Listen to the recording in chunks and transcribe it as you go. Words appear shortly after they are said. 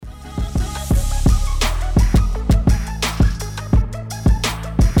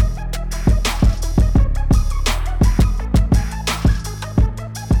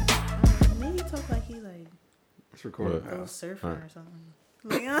surfing or something.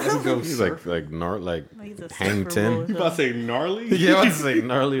 He's like hang 10. You about to say gnarly? Yeah, I was say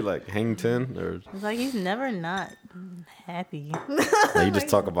gnarly, like hang 10, or It's like he's never not happy. like you just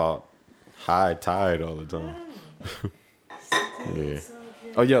talk about high tide all the time. Yeah.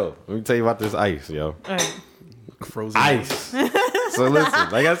 Oh, yo, let me tell you about this ice, yo. All right. Frozen Ice. So listen,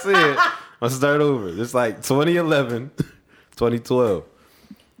 like I said, I'll start over. It's like 2011, 2012.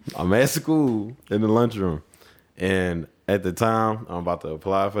 I'm at school in the lunchroom, and at the time, I'm about to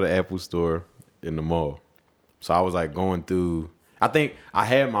apply for the Apple Store in the mall. So I was like going through. I think I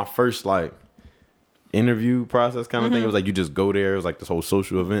had my first like interview process kind of thing. It was like you just go there. It was like this whole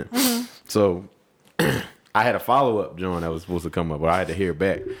social event. So I had a follow up joint that was supposed to come up, but I had to hear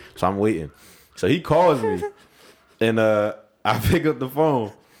back. So I'm waiting. So he calls me, and I pick up the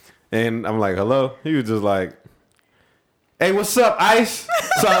phone, and I'm like, "Hello." He was just like, "Hey, what's up, Ice?"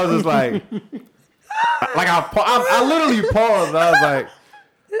 So I was just like. Like I literally paused. I was like,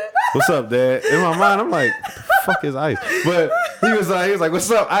 "What's up, Dad?" In my mind, I'm like, "Fuck is Ice?" But he was like, "What's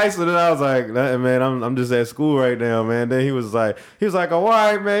up, Ice?" And then I was like, "Man, I'm just at school right now, man." Then he was like, "Oh, all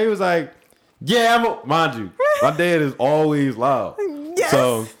right, man." He was like, "Yeah, mind you, my dad is always loud." Yes.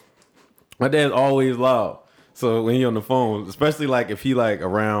 So my dad's always loud. So when he on the phone, especially like if he like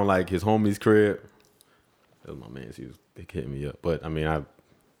around like his homie's crib, that was my man. He was hitting me up, but I mean I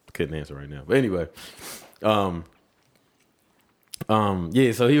couldn't answer right now. But anyway, yeah.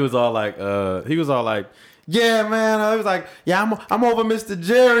 So he was all like, "Yeah, man." He was like, "Yeah, I'm over Mr.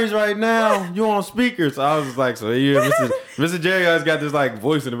 Jerry's right now. You on speaker?" So I was just like, "So yeah, Mr. Jerry always got this like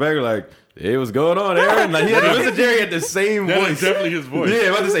voice in the back, like, hey, what's going on, Aaron?" Like Mr. Jerry had the same That voice. is definitely his voice. Yeah, I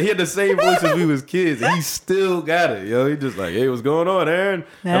was about to say he had the same voice as we was kids, and he still got it. Yo, he just like, "Hey, what's going on, Aaron?"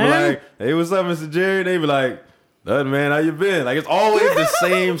 I'm like, "Hey, what's up, Mr. Jerry?" They be like, "Nothing, man. How you been?" Like it's always the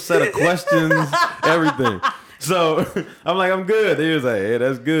same set of questions, everything. So I'm like, "I'm good." He was like, "Hey,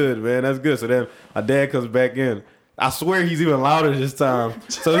 that's good, man. That's good." So then my dad comes back in. I swear he's even louder this time.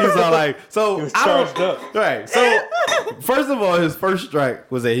 So he was all like, "So He was I charged don't." up. Right. So first of all, his first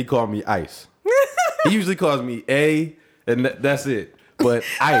strike was that he called me Ice. He usually calls me A, and that's it. But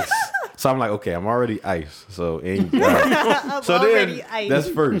Ice. So I'm like, okay, I'm already Ice. So I'm so already then Ice. that's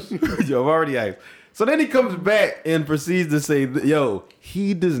first. Yo, I'm already Ice. So then he comes back and proceeds to say, "Yo,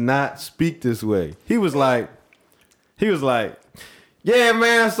 he does not speak this way." He was like, "Yeah,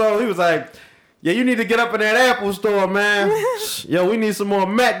 man." So he was like, "Yeah, you need to get up in that Apple Store, man. Yo, we need some more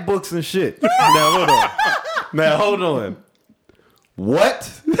MacBooks and shit." Now hold on. What?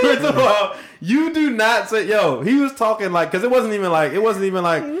 First of all, you do not say, yo, he was talking like, because it wasn't even like. He was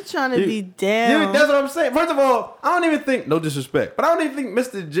trying to be down. Yeah, that's what I'm saying. First of all, I don't even think, no disrespect, but I don't even think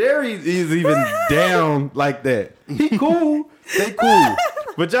Mr. Jerry is even down like that. He cool. They cool.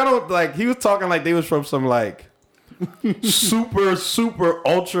 But y'all don't, like, he was talking like they was from some, like, super, super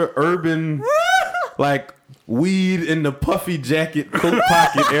ultra urban, like, weed in the puffy jacket coat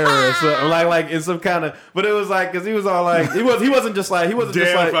pocket era or something. Like in some kind of, but it was like, because he was all like, he wasn't just like,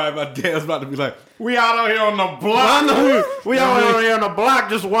 My dad's about to be like, "We out here on the block." I know, we out here on the block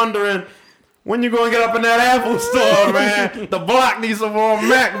just wondering when you gonna get up in that Apple Store, man. The block needs some more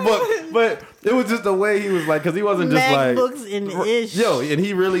MacBook. But it was just the way he was like, because he wasn't just like MacBooks in ish. yo, and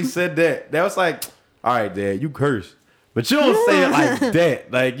he really said that. That was like, all right, Dad, you curse, but you don't say it like that.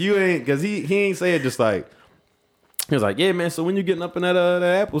 Like you ain't, because he ain't say it just like. He was like, "Yeah, man. So when you getting up in that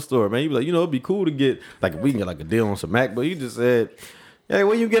Apple Store, man, you be like, you know, it'd be cool to get like we can get like a deal on some Mac." But he just said, "Hey,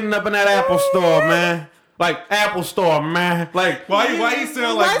 when you getting up in that Apple Store, man? Like Apple Store, man. Like Why you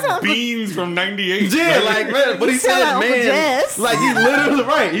sound like Beans from '98? yeah, like man. But he said, sound like Uncle man, Jazz. like he literally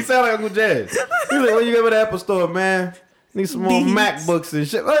right. He sounded like Uncle Jazz. He was like, when you get to the Apple Store, man, need some more Beans. MacBooks and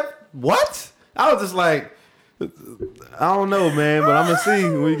shit. Like what? I was just like, I don't know, man, but I'm gonna see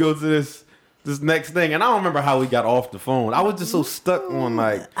when we go to this next thing. And I don't remember how we got off the phone. I was just so stuck on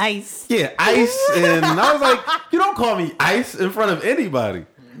like Ice. yeah, Ice, and I was like, you don't call me Ice in front of anybody.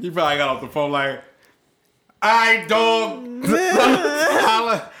 You probably got off the phone like, "Alright, dog.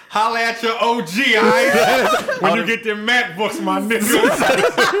 Holla at your OG, alright? When you get them MacBooks, my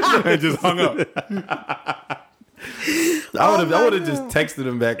nigga." And just hung up. I would have just texted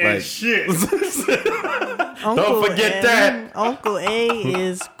him back And like, shit. Uncle forget A, that. Uncle A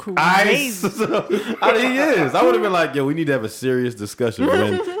is Ice. crazy. He is. I would have been like, yo, we need to have a serious discussion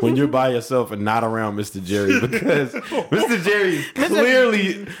when you're by yourself and not around Mr. Jerry, because Mr. Jerry is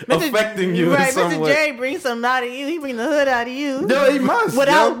clearly affecting you in some Mr. way. Jerry brings something out of you. He brings the hood out of you. No, he must.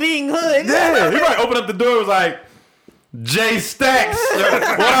 Without yo. being hood. Yeah, he might open up the door and was like, "Jay Stacks, what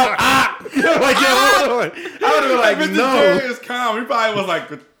up, Ock?" Like, yeah, what? I would have been like, Mr. no. Jerry is calm. He probably was like,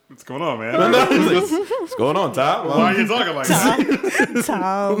 What's going on, man? What's going on, Tom? Why are you talking like that?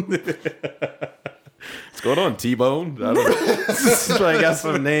 Tom. What's going on, T-Bone? I don't know. I got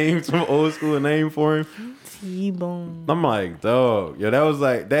some names, some old school name for him. T-Bone. I'm like, dog, yo,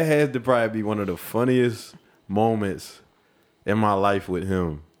 that has to probably be one of the funniest moments in my life with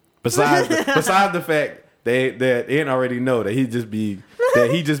him. Besides the fact that Ant already know that he just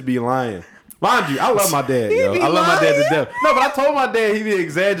be lying. Mind you, I love my dad, yo. I love my dad to death. No, but I told my dad he be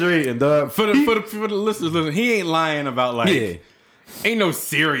exaggerating, dog. For the listeners, listen, he ain't lying about like. Yeah. Ain't no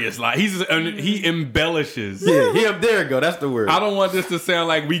serious lie. He embellishes. Yeah, there you go. That's the word. I don't want this to sound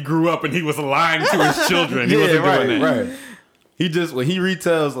like we grew up and he was lying to his children. He wasn't doing that. Right. He just when he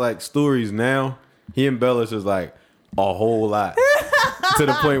retells like stories now, he embellishes like a whole lot to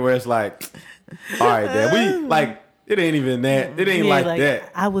the point where it's like, all right, Dad, we like it ain't even that. It ain't like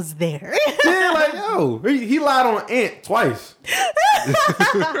that. I was there. Yeah, like yo, he lied on Ant twice.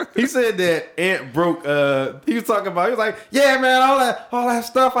 He said that Ant broke. He was talking about. He was like, yeah, man, all that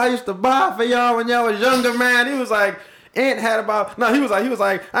stuff I used to buy for y'all when y'all was younger, man. He was like, Ant had about. No, he was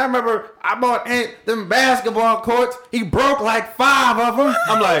like, I remember I bought Ant them basketball courts. He broke like 5 of them.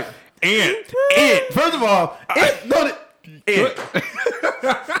 I'm like, Ant. First of all, Ant.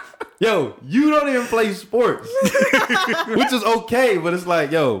 Yo, you don't even play sports, which is okay, but it's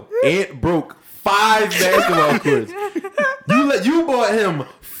like, yo, Ant broke 5 basketball courts. You bought him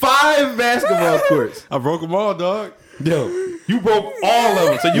 5 basketball courts. I broke them all, dog. Yo, you broke all of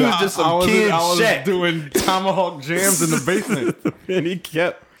them. So you was just some kid I was Shaq. doing tomahawk jams in the basement. And he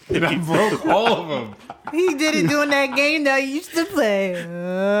kept. And I broke all of them. He did it during that game that he used to play.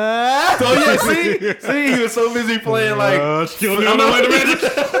 So yeah, see, he was so busy playing like. Still doing the way to magic.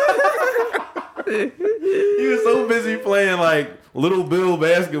 He was so busy playing like Little Bill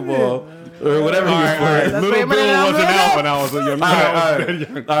basketball or whatever he was playing. Little Bill wasn't out when I was a young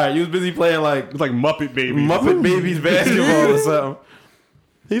All right. You was busy playing like It was like Muppet Babies. Muppet Babies basketball or something.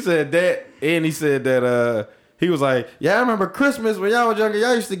 He said that, and he said that he was like, yeah, I remember Christmas when y'all was younger,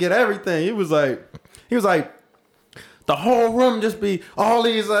 y'all used to get everything. He was like, the whole room just be all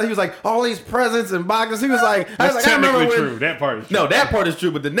these. He was like, all these presents and boxes. He was like, That's technically true. That part is true. No, that part is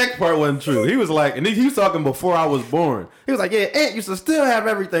true, but the next part wasn't true. He was like, and he was talking before I was born. He was like, yeah, Ant used to still have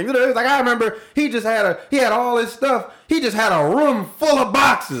everything. He was like, I remember he had all his stuff. He just had a room full of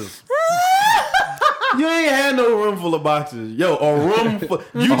boxes. You ain't had no room full of boxes. Yo, a room full.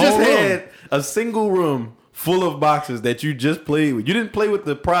 You just had a single room full of boxes that you just played with. You didn't play with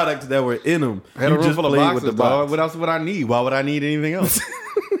the products that were in them. I had you a room just full of played boxes, with the dog. box. What else would I need? Why would I need anything else?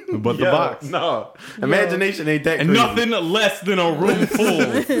 But the box. No. Imagination ain't that And crazy. nothing less than a room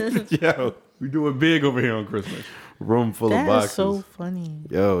full. Yo. We doing big over here on Christmas. Room full of That boxes. is so funny.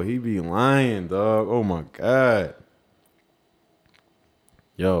 Yo, he be lying, dog. Oh my God.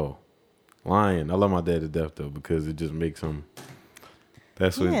 Yo, lying. I love my dad to death though, because it just makes him.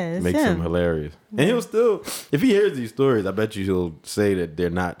 That's what it's makes him him. hilarious. And he'll still, if he hears these stories, I bet you he'll say that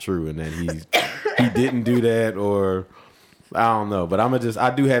they're not true and that he didn't do that, or I don't know. But I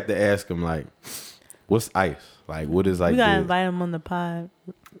do have to ask him, like, what's Ice? Like, what is like? We gotta invite him on the pod.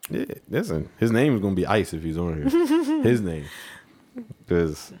 Yeah, listen, his name is gonna be Ice if he's on here. His name,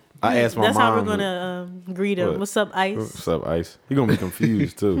 because I asked my That's mom. how we're gonna greet him. What? What's up, Ice? What's up, Ice? He gonna be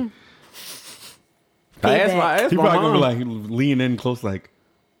confused too. I asked He my probably mom. gonna be like lean in close, like,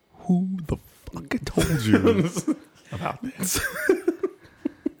 who the fuck told you about this?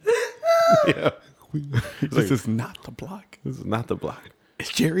 Yeah. This is not the block. This is not the block. Is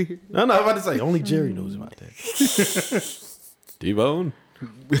Jerry here? No, I'm about to say only Jerry knows about that. T-Bone.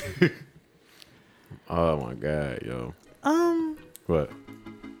 Oh my God, yo. What?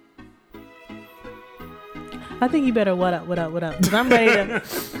 I think you better what up? Because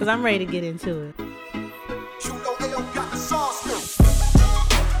I'm ready to get into it.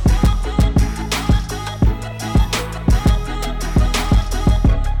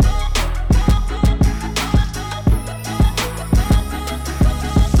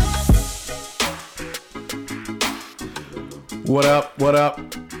 What up? What up?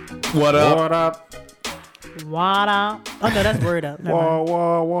 What up? What up? What up? Oh no, that's word up. Never mind.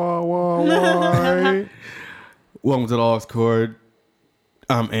 Wah. Welcome to the Aux Chord.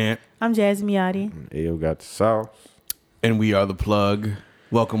 I'm Ant, I'm Jazz Miotti. Ayo got the sauce. and we are the plug.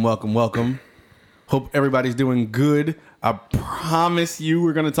 Welcome, welcome, welcome. Hope everybody's doing good. I promise you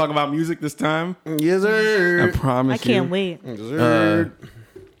we're going to talk about music this time. Yes, sir. I promise I can't you. wait. Yes, sir.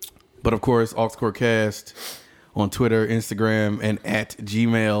 But of course, Aux Chord Cast on Twitter, Instagram, and at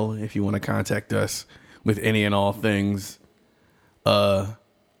Gmail if you want to contact us with any and all things.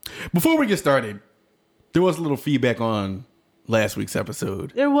 Before we get started, there was a little feedback on last week's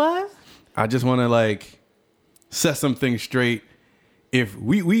episode. There was? I just want to like set some things straight. If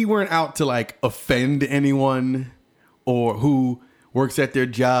we weren't out to like offend anyone or who works at their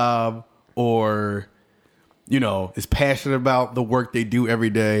job or, you know, is passionate about the work they do every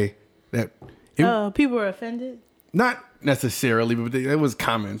day. People were offended? Not necessarily, but it was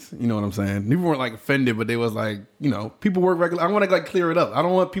comments. You know what I'm saying? People weren't like offended, but they was like, you know, people work regular. I want to like clear it up. I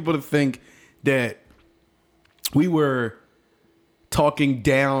don't want people to think that we were talking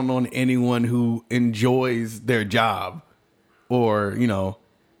down on anyone who enjoys their job or, you know,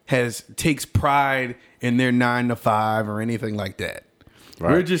 takes pride in their 9 to 5 or anything like that.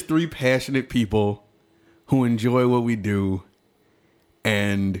 Right. We're just 3 passionate people who enjoy what we do,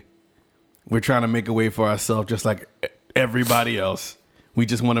 and we're trying to make a way for ourselves just like everybody else. We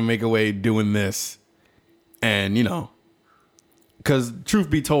just want to make a way doing this. And, you know, because truth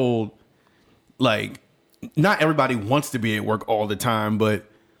be told, like, not everybody wants to be at work all the time, but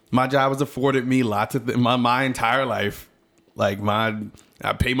my job has afforded me lots of my entire life. Like,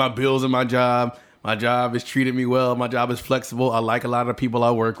 I pay my bills in my job. My job has treated me well. My job is flexible. I like a lot of the people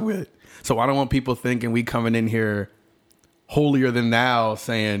I work with. So I don't want people thinking we coming in here holier than thou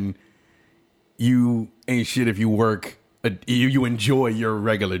saying you ain't shit if you work, you enjoy your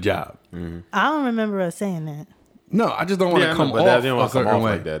regular job. Mm-hmm. I don't remember us saying that. No, I just don't want to come off a certain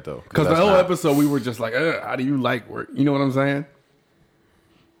way. Like that, though. Because the whole episode, we were just like, how do you like work? You know what I'm saying?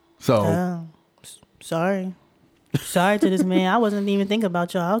 So. Sorry. Sorry to this man. I wasn't even thinking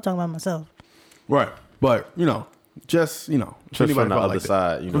about y'all. I was talking about myself. Right. But, you know, just from the other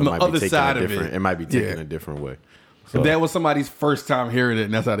side, you know, it might be taken a different way. So. If that was somebody's first time hearing it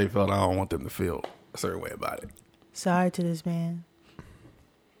and that's how they felt, I don't want them to feel a certain way about it. Sorry to this man.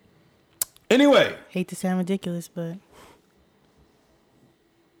 Anyway. Hate to sound ridiculous, but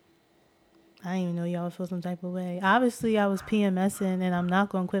I didn't even know y'all feel some type of way. Obviously, I was PMSing, and I'm not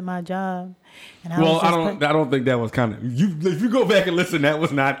going to quit my job. And I don't think that was kind of if you go back and listen, that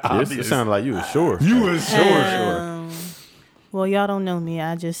was not obvious. It sounded like you was sure. You was sure. Well, y'all don't know me.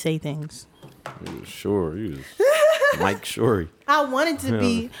 I just say things. You was sure. You was Mike Shorey. I wanted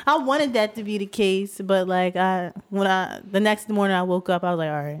that to be the case, but like the next morning I woke up, I was like,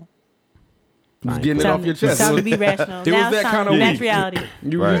 all right. Just getting it off your chest. Time to be rational. It was that kind of week. That's reality.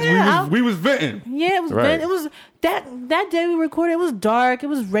 We was venting. Yeah, it was venting. It was that day we recorded. It was dark. It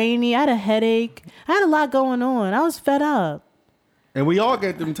was rainy. I had a headache. I had a lot going on. I was fed up. And we all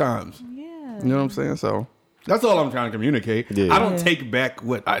get them times. Yeah. You know what I'm saying? So that's all I'm trying to communicate. Yeah. I don't take back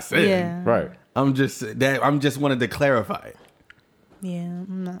what I said. Yeah. Right. I'm just wanted to clarify it. Yeah,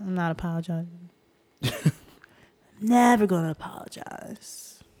 I'm not apologizing. Never gonna apologize.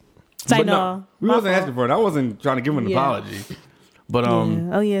 But no, we wasn't asking for it. I wasn't trying to give him an apology. But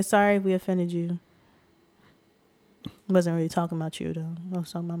Oh yeah, sorry if we offended you. Wasn't really talking about you though. I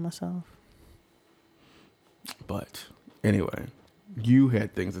was talking about myself. But anyway, you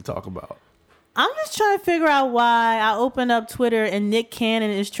had things to talk about. I'm just trying to figure out why I opened up Twitter and Nick Cannon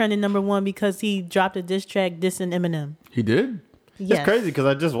is trending #1 because he dropped a diss track dissing Eminem. He did? Yes. It's crazy because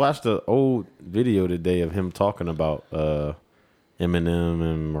I just watched an old video today of him talking about Eminem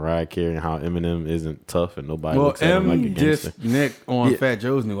and Mariah Carey and how Eminem isn't tough and nobody looks at him like a gangster. Dissed Nick on Fat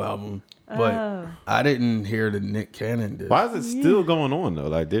Joe's new album, but I didn't hear the Nick Cannon diss. Why is it still going on though?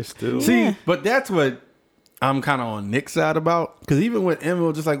 Like they're still See, but that's what I'm kind of on Nick's side about. Because even with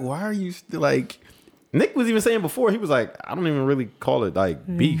Eminem, just like, why are you still like? Nick was even saying before, he was like, I don't even really call it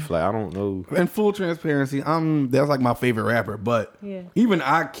like beef. Like, I don't know. In full transparency, that's like my favorite rapper. But even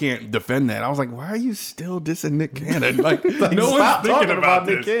I can't defend that. I was like, why are you still dissing Nick Cannon? Like, no one's thinking about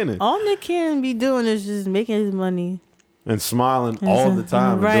Nick Cannon. All Nick Cannon be doing is just making his money. And smiling all the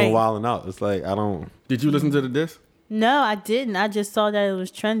time and doing wilding out. It's like, I don't. Did you listen to the diss? No, I didn't. I just saw that it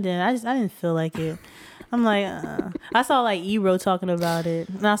was trending. I didn't feel like it. I'm like, I saw like Ebro talking about it.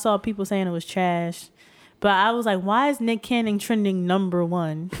 And I saw people saying it was trash. But I was like, why is Nick Cannon trending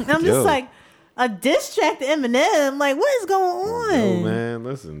 #1? And I'm just like, a diss track to Eminem? Like, what is going on? Oh, man,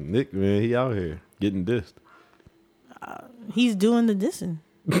 listen. Nick, man, he out here getting dissed. He's doing the dissing.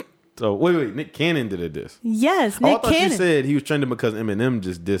 So, wait. Nick Cannon did a diss? Yes, Nick Cannon. I thought you said he was trending because Eminem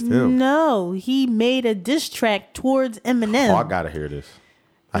just dissed him. No, he made a diss track towards Eminem. Oh, I got to hear this.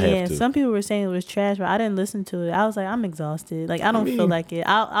 I have to. Some people were saying it was trash, but I didn't listen to it. I was like, I'm exhausted. Like, I don't feel like it.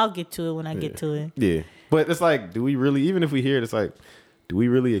 I'll get to it when I get to it. Yeah. But it's like, do we really, even if we hear it, it's like, do we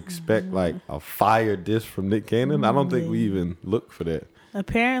really expect like a fire diss from Nick Cannon? I don't think we even look for that.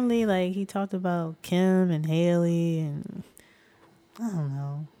 Apparently, like, he talked about Kim and Haley and I don't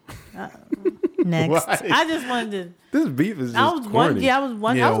know. Next, Why? I just wanted to. This beef is just I was corny. I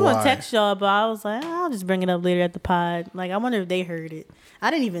was Yeah, I was gonna why? text y'all, but I was like, I'll just bring it up later at the pod. Like, I wonder if they heard it. I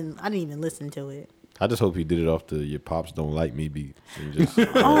didn't even listen to it. I just hope he did it off the "Your pops don't like me" beat. And just,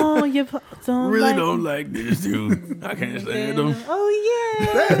 Oh, you don't Really like don't like this dude. I can't stand him. Oh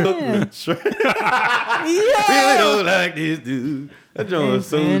yeah, really yeah. don't like this dude. That joint was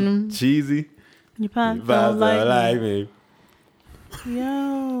so And- cheesy. Your pops Pops don't don't like me. me.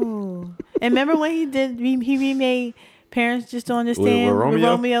 Yo. And remember when he remade Parents Just Don't Understand With with Romeo?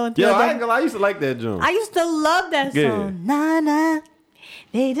 Romeo and Yo, Thriller? I ain't gonna lie, I used to like that joint. I used to love that Yeah. song. Nah, nah,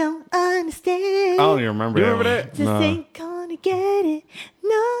 they don't understand. I don't even remember. You remember one. that? Just Nah. ain't gonna get it.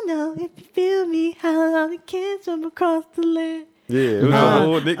 No, if you feel me, how all the kids from across the land. Yeah, it was the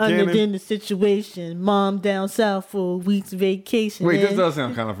old Nick Cannon. Understand the situation. Mom down south for a week's vacation. Wait, this and does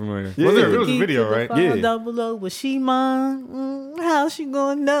sound kind of familiar. Yeah. Was it was a Keep video, to the right? phone Yeah. Double O. Was she mom? How she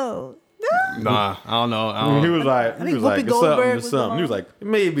gonna know? Nah, I don't know. I He don't. was like, think Whoopi Goldberg was the something. He was mom. like,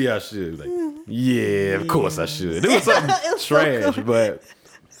 maybe I should. Like, yeah, of course I should. It was something It was so trash, good. but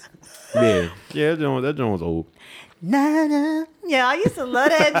yeah, that joint was old. Nah, nah. Yeah, I used to love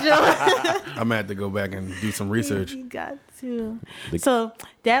that joke. I'm gonna have to go back and do some research. You got to. So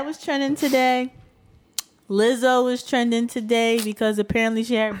that was trending today. Lizzo was trending today because apparently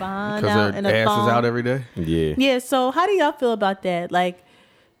she had her behind Because out her in ass a is thong. out every day. Yeah, Yeah, so how do y'all feel about that? Like,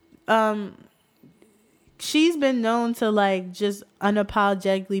 she's been known to like just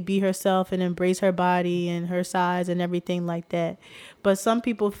unapologetically be herself and embrace her body and her size and everything like that. But some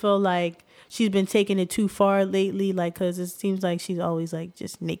people feel like she's been taking it too far lately, like, because it seems like she's always like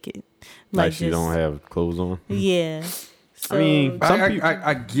just naked. like she just- don't have clothes on. Yeah. So, mean, Some people-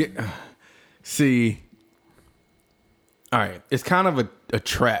 I get. See, all right, it's kind of a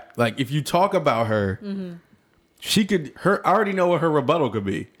trap. Like if you talk about her, she could. I already know what her rebuttal could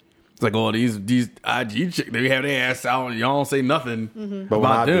be. It's like, oh, these IG chicks, they have their ass out, and y'all don't say nothing But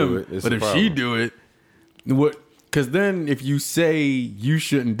when about I them. do it, it's But a if she problem. do it, what? Because then if you say you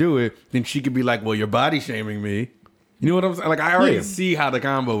shouldn't do it, then she could be like, well, you're body shaming me. You know what I'm saying? Like I already Yeah. see how the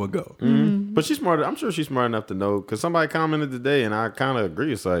combo would go. But she's smart. I'm sure she's smart enough to know, because somebody commented today, and I kind of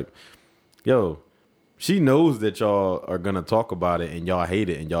agree. It's like, yo, she knows that y'all are gonna talk about it, and y'all hate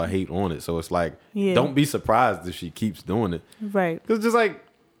it, and y'all hate on it. So it's like, Yeah. don't be surprised if she keeps doing it. right. Because just like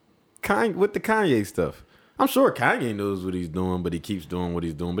Kanye, with the Kanye stuff, I'm sure Kanye knows what he's doing, but he keeps doing what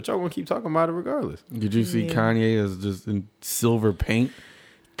he's doing. But y'all gonna keep talking about it regardless. Did you see Yeah. Kanye as just in silver paint?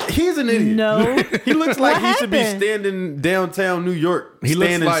 He's an idiot. No. He looks like What he should be happened? standing downtown New York, He looks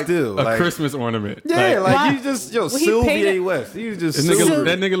standing like still, a like, Christmas ornament. Yeah, Like, Why- he's just Well, he Sylvia painted- West. He's just that nigga, silver.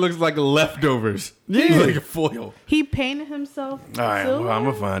 that nigga looks like leftovers. Yeah. He's like a foil. He painted himself. All right, silver? well, I'm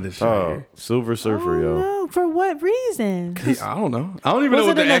gonna find this shit. Oh, here. Silver Surfer, Oh, yo. no. For what reason? I don't know. I don't even Was know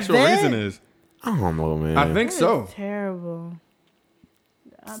what it the an actual event? reason is. I don't know, man. I think That so. is terrible.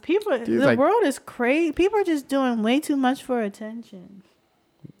 People, the like- world is crazy. People are just doing way too much for attention.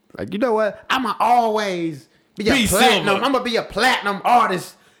 Like, you know what? I'ma always be a Be platinum. silver. I'm gonna be a platinum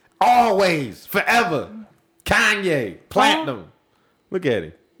artist always, forever. Kanye, platinum. Look at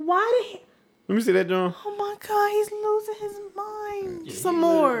him. Why did he? Let me see that, John. Oh my God, he's losing his mind. Some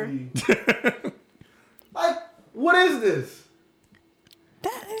more. Like, what is this?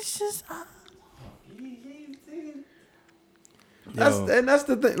 That is just. That's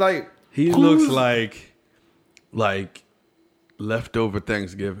the thing. Like, He who's- looks like leftover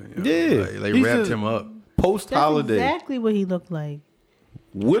Thanksgiving. you know? Yeah. Like, they He's wrapped just- him up. post That's holiday. exactly what he looked like.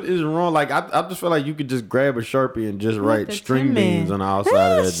 What is wrong? Like, I just feel like you could just grab a Sharpie and just write the string Tin beans Man. on the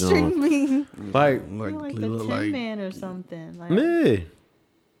outside of that String joint. bean. Like, Like the Tin Man or something. Like, yeah.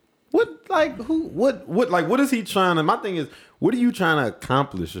 What, like, what is he trying to, my thing is, what are you trying to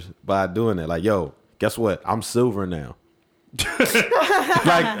accomplish by doing that? Like, yo, guess what? I'm silver now. Like,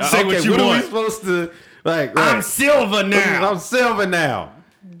 Say okay, what you what are we want. supposed to, like, I'm right. silver now. I'm silver now.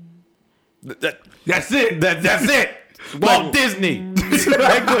 That's it. That's it. Walt Disney.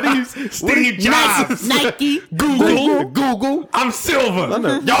 Like, what are you, Steve Jobs. Nike. Google. I'm silver.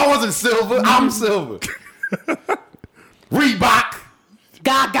 Y'all wasn't silver. I'm silver. Reebok.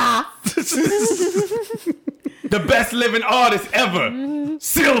 Gaga. The best living artist ever.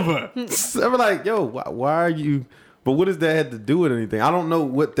 Silver. I'm like, yo, why are you? But what does that have to do with anything? I don't know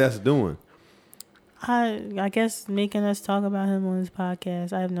what that's doing. I guess making us talk about him on his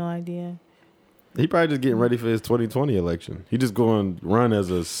podcast. I have no idea. He probably just getting ready for his 2020 election. He just going to run as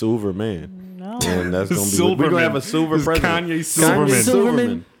a silver man, No. and that's gonna be. Silverman. We're gonna have a silver It's president. Kanye Silverman.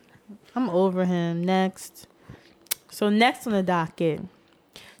 Silverman. I'm over him. Next. So next on the docket.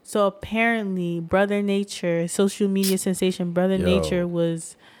 So apparently Brother Nature, social media sensation Brother Yo. Nature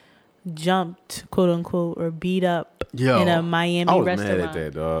was jumped, quote unquote, or beat up Yo, in a Miami I was restaurant. mad at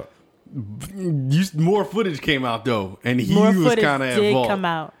that, dog. More footage came out though, and he More was footage kind of did involved. come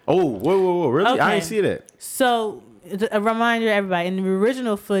out. Oh, whoa, really? I Okay. didn't see that. So, a reminder to everybody, in the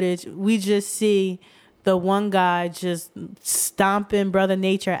original footage, we just see the one guy just stomping Brother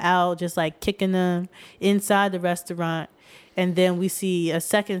Nature out, just like kicking him inside the restaurant. And then we see a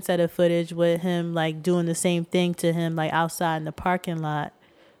second set of footage with him like doing the same thing to him, like outside in the parking lot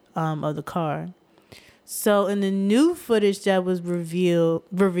of the car. So in the new footage that was revealed,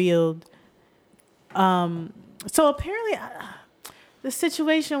 so apparently the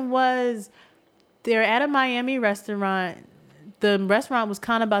situation was they're at a Miami restaurant. The restaurant was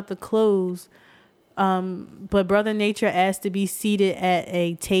kind of about to close, but Brother Nature asked to be seated at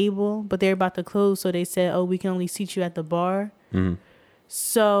a table, but they're about to close, so they said, "Oh, we can only seat you at the bar." Mm-hmm.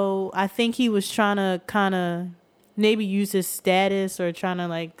 So I think he was trying to kind of maybe use his status or trying to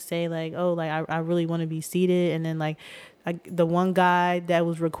like say like, "Oh, like I really want to be seated," and then like the one guy that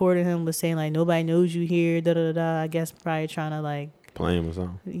was recording him was saying like, "Nobody knows you here." Da da da. I guess probably trying to like Play him or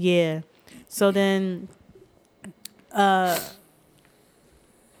something. yeah. So then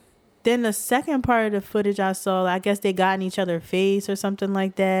the second part of the footage I saw, I guess they got in each other's face or something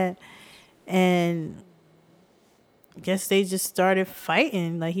like that. And I guess they just started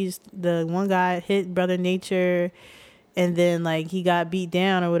fighting. Like the one guy hit Brother Nature and then like he got beat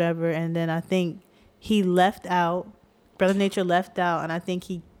down or whatever. And then I think he left out. Brother Nature left out and I think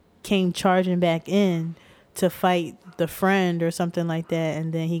he came charging back in to fight the friend or something like that.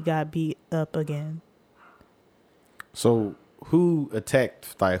 And then he got beat up again. So who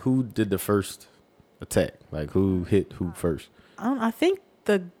attacked? Like who did the first attack? Like who hit who first? I think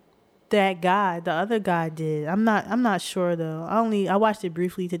that guy, the other guy did. I'm not sure though. I watched it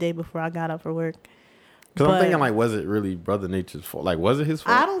briefly today before I got up for work. Because I'm thinking like, was it really Brother Nature's fault? Like, was it his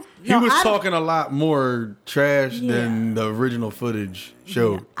fault? I don't. He was talking a lot more trash than the original footage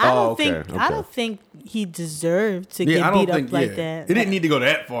showed. I don't Oh, okay, think. I okay. don't think he deserved to I get don't beat think up like that. It didn't need to go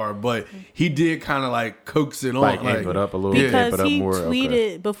that far, but he did kind of like coax it on, Like, amp it up a little bit. Because amp it up he more. tweeted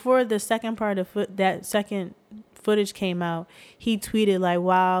Okay. before the second part of that second footage came out. He tweeted like,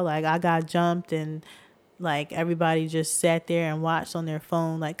 "Wow, like I got jumped and." Like everybody just sat there and watched on their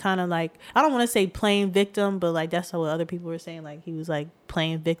phone, like kind of like, I don't want to say playing victim, but like that's what other people were saying. Like he was like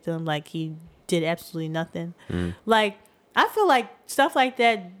playing victim, like he did absolutely nothing. Like I feel like stuff like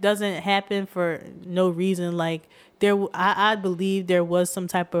that doesn't happen for no reason. Like I believe there was some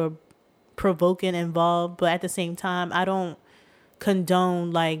type of provoking involved, but at the same time, I don't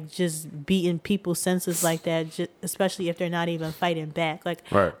condone like just beating people's senses like that, especially if they're not even fighting back. Like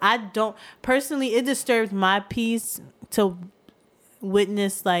Right. I don't personally, it disturbs my peace to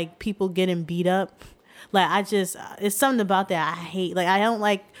witness like people getting beat up. Like it's something about that I hate. Like I don't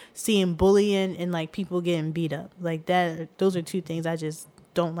like seeing bullying and like people getting beat up like that. Those are two things I just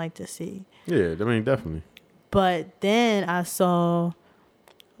don't like to see. Yeah, I mean, definitely. But then I saw,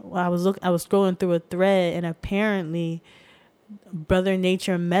 I was scrolling through a thread and apparently Brother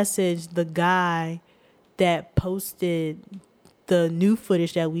Nature messaged the guy that posted the new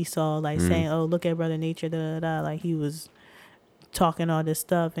footage that we saw, like saying, "Oh, look at Brother Nature," da, da, da. Like he was talking all this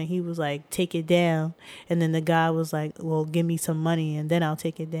stuff, and he was like, "Take it down." And then the guy was like, "Well, give me some money, and then I'll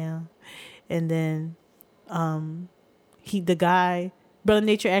take it down." And then, Brother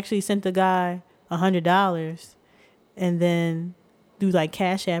Nature actually sent the guy $100, and then through like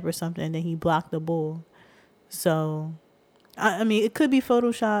Cash App or something, and then he blocked the bull. So. I mean, it could be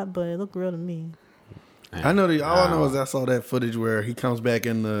Photoshop, but it looked real to me. I know all I know is I saw that footage where he comes back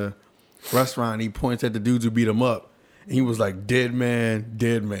in the restaurant and he points at the dudes who beat him up. And he was like, dead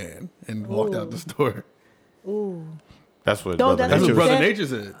man, and walked out the store. Ooh. That's what No, Brother That's what Nature Brother Dead- Nature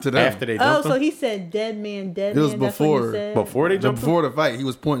said to them. after they Oh, jumped so him? he said dead man, dead It was man. That's what before- he said? Before they jumped him? Before the fight, he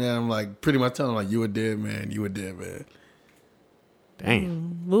was pointing at him like pretty much telling him like, you a dead man, you a dead man.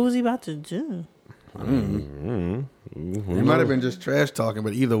 Damn. What was he about to do? He might have been just trash talking,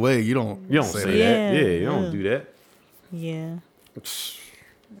 but either way, you don't say that. that. Yeah. Yeah, you don't do that. Yeah.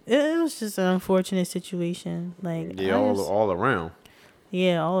 It was just an unfortunate situation. Like Yeah, all around.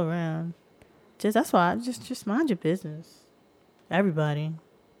 yeah, all around. That's why just mind your business. Everybody.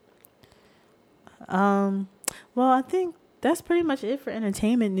 Well, I think that's pretty much it for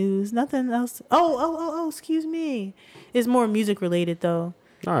entertainment news. Nothing else. Oh, excuse me. It's more music related though.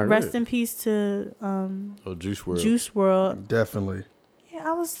 All right. Rest in peace to Juice WRLD. Juice WRLD. Definitely. Yeah,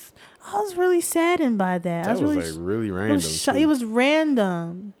 I was really saddened by that. That I was was really like really random. it was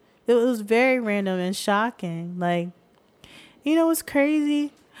random. It was very random and shocking. Like, you know what's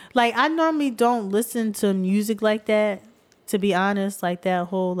crazy? Like, I normally don't listen to music like that to be honest, like that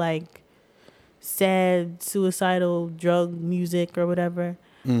whole like sad suicidal drug music or whatever.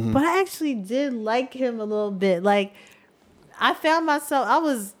 But I actually did like him a little bit. Like I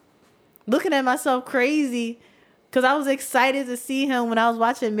was looking at myself crazy because I was excited to see him when I was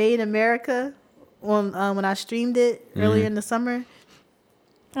watching Made in America when I streamed it earlier in the summer.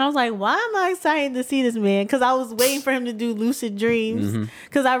 I was like, why am I excited to see this man? Because I was waiting for him to do Lucid Dreams.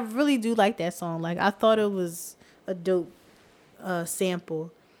 Because I really do like that song. Like, I thought it was a dope sample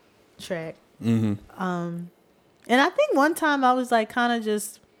track. And I think one time I was like kind of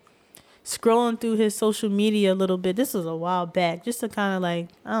just scrolling through his social media a little bit. This was a while back. Just to kind of like,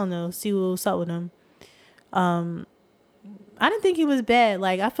 I don't know, see what was up with him. I didn't think he was bad.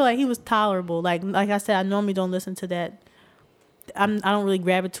 Like, I feel like he was tolerable. Like I said, I normally don't listen to that. I don't really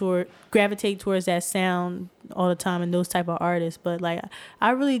gravitate towards that sound all the time and those type of artists. But like,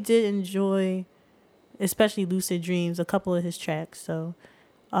 I really did enjoy, especially Lucid Dreams, a couple of his tracks. So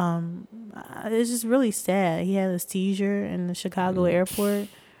it's just really sad. He had a seizure in the Chicago airport.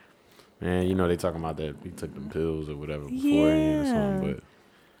 Man, you know they talking about that he took them pills or whatever beforehand or something. But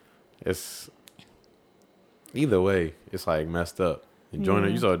it's either way, it's like messed up. And Joyner,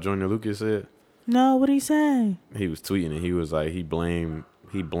 you saw what Joyner Lucas said? No, what did he say? He was tweeting and he was like he blamed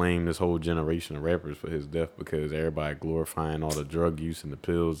this whole generation of rappers for his death because everybody glorifying all the drug use and the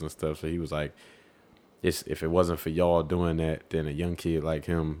pills and stuff. So he was like, if it wasn't for y'all doing that, then a young kid like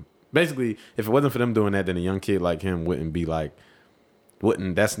him, basically, if it wasn't for them doing that, then a young kid like him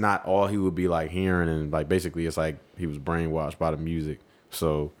that's not all he would be like hearing. And like basically it's like he was brainwashed by the music.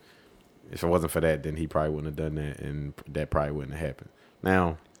 So if it wasn't for that, then he probably wouldn't have done that and that probably wouldn't have happened.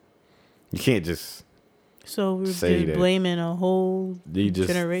 Now, you can't just So we're say just blaming a whole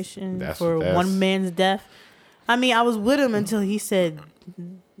generation for one man's death. I mean, I was with him until he said,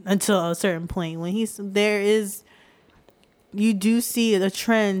 until a certain point when you do see a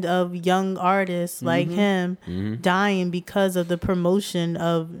trend of young artists like him dying because of the promotion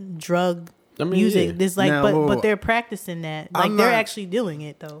of drug music. Yeah. This like, but they're practicing that. Like they're actually doing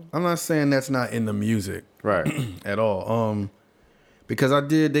it though. I'm not saying that's not in the music, right, at all. Because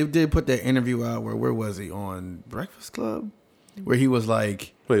they did put that interview out where was he on Breakfast Club, where he was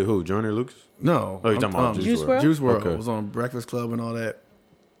like, wait, who? Joyner Lucas? No, you're talking about Juice WRLD. Juice WRLD Okay. was on Breakfast Club and all that,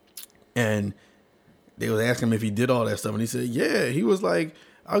 and they was asking him if he did all that stuff, and he said, yeah. He was like,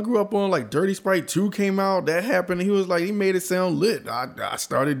 I grew up on like Dirty Sprite 2 came out, that happened. He was like, he made it sound lit. I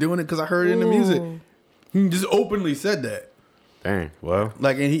started doing it because I heard it in the music. He just openly said that. Dang, well,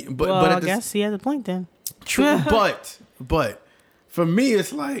 like, and but I guess he has a point then. True, but for me,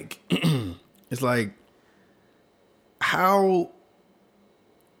 it's like how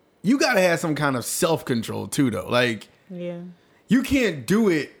you gotta have some kind of self-control too, though. Like, you can't do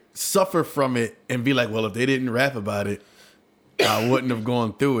it, suffer from it, and be like, well, if they didn't rap about it, I wouldn't have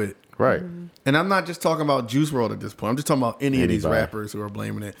gone through it. right. And I'm not just talking about Juice WRLD at this point. I'm just talking about any of these rappers who are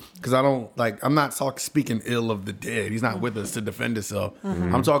blaming it. Because I'm not speaking ill of the dead. He's not with us to defend himself.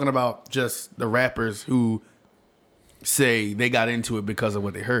 I'm talking about just the rappers who say they got into it because of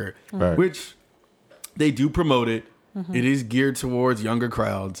what they heard. Right. Which they do promote it. It is geared towards younger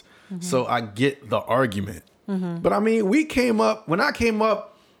crowds. So I get the argument. But I mean, when I came up,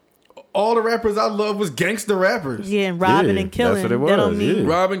 all the rappers I love was gangster rappers. Yeah, and robbing and killing. That's what it was. That don't mean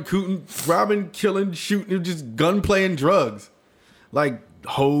Robbing, killing, shooting, just gunplay and drugs. Like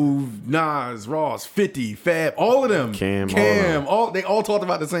Hove, Nas, Ross, 50, Fab, all of them. Cam, they all talked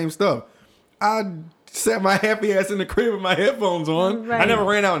about the same stuff. I sat my happy ass in the crib with my headphones on. Right. I never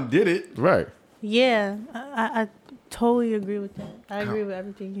ran out and did it. Right. Yeah, I totally agree with that. I agree with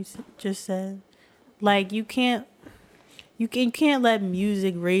everything you just said. Like you can't let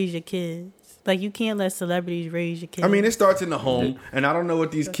music raise your kids. Like you can't let celebrities raise your kids. I mean, it starts in the home, and I don't know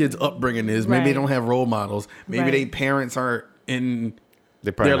what these kids' upbringing is. Maybe they don't have role models. Maybe their parents aren't in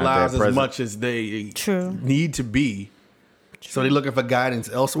their lives as much as they need to be. So they're looking for guidance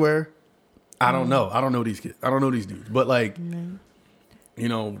elsewhere. I don't know. I don't know these kids. I don't know these dudes. But like,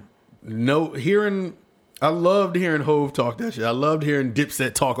 I loved hearing Hove talk that shit. I loved hearing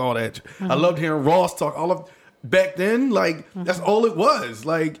Dipset talk all that shit. I loved hearing Ross talk all of. Back then, like that's all it was.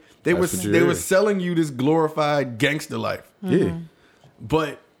 Like they were selling you this glorified gangster life. Yeah.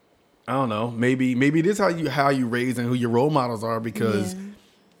 But I don't know. Maybe this is how you raise and who your role models are, because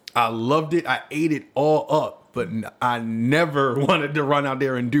I loved it. I ate it all up, but I never wanted to run out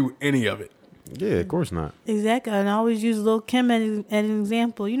there and do any of it. Yeah, of course not. Exactly. And I always use Lil' Kim as an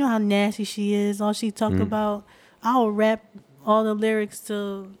example. You know how nasty she is. All she talk about, I'll rap all the lyrics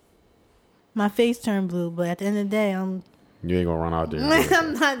till my face turned blue, but at the end of the day, you ain't gonna run out there.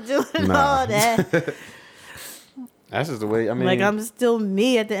 I'm not doing all that. That's just the way. I mean, Like, I'm still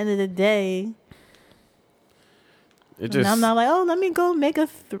me at the end of the day. it And just. I'm not like, oh, let me go make a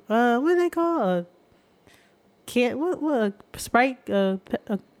what do they call a can? What a Sprite a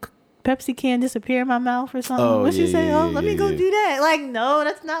Pepsi can disappear in my mouth or something? Oh, What she yeah, say? yeah, Oh, yeah, let me yeah, go yeah. do that. Like, no,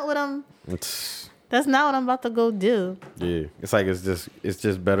 that's not what I'm. That's not what I'm about to go do. Yeah, it's like it's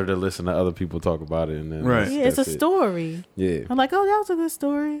just better to listen to other people talk about it, and then Right. that's- Yeah, it's a that's it. story. Yeah, I'm like, oh, that was a good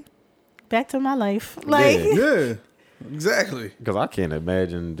story. Back to my life. Like, Yeah, exactly. because I can't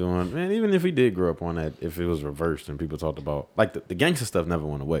imagine doing. Man, even if we did grow up on that, if it was reversed and people talked about like the gangster stuff never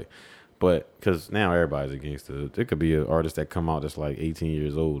went away, but because now everybody's a gangster. There could be an artist that come out that's like 18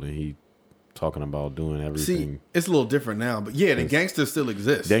 years old and he talking about doing See, everything. it's a little different now, but yeah, the gangsters still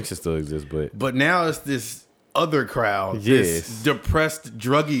exist. Gangster still exists, but Now it's this other crowd, Yes. this depressed,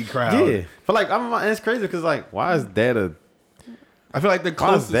 druggy crowd. yeah, but like and it's crazy because like why is that a I feel like the why is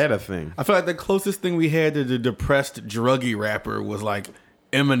closest. that a thing? I feel like the closest thing we had to the depressed, druggy rapper was like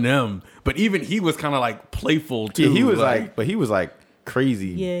Eminem, but even he was kind of like playful too. Yeah, he was like, but he was like crazy.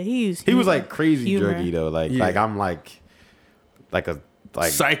 yeah, He was like crazy humor. druggy though. Like Yeah. like I'm like a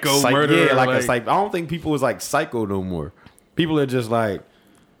Psycho murderer, Yeah, like like- a psych. I don't think people was like psycho no more. People are just like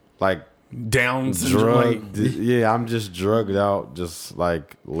Down syndrome, drugged. Yeah, I'm just drugged out, just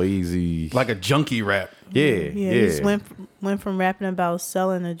like lazy. like a junkie rap. yeah, Yeah, yeah. he just went from rapping about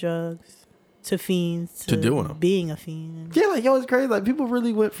selling the drugs to fiends To doing 'em. being a fiend. Yeah, like yo, it's crazy. Like people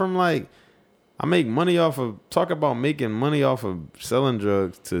really went from like I make money off of talk about making money off of selling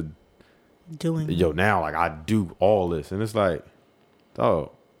drugs to Doing yo now like I do all this, and it's like,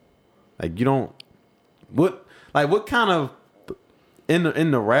 dog, like you don't what kind of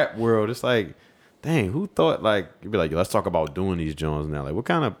in the rap world, it's like, dang, who thought like you'd be like, let's talk about doing these Jones now? Like, what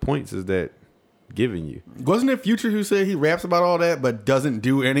kind of points is that giving you? Wasn't it Future who said he raps about all that but doesn't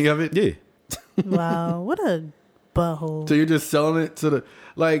do any of it? Yeah, Wow, what a butthole. So you're just selling it to the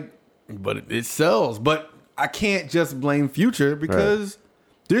like, but it sells. But I can't just blame Future because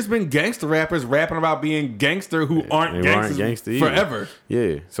there's been gangster rappers rapping about being gangster who aren't they weren't gangsters gangster either. forever.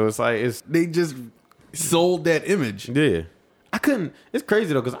 Yeah, so it's like They just sold that image. yeah. I couldn't. It's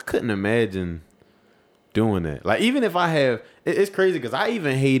crazy though because I couldn't imagine doing that. Like even if I have, it's crazy because I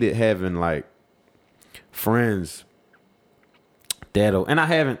even hated having like friends that'll, and I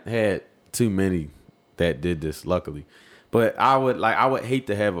haven't had too many that did this luckily, but I would hate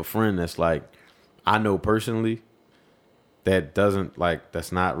to have a friend that's like I know personally that doesn't like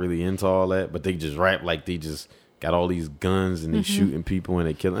that's not really into all that, but they just rap like they just got all these guns and they shooting people and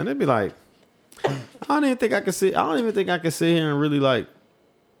they killing, and they'd be like. I don't even think I could sit here and really like,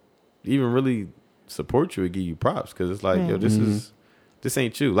 even really support you and give you props because it's like, yo, this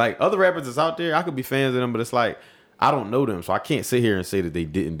ain't you. Like other rappers that's out there, I could be fans of them, but it's like I don't know them, so I can't sit here and say that they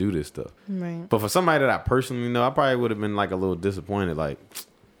didn't do this stuff. Right. But for somebody that I personally know, I probably would have been like a little disappointed. Like,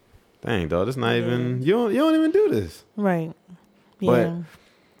 dang, dog, it's not even you don't even do this. Right. But Yeah.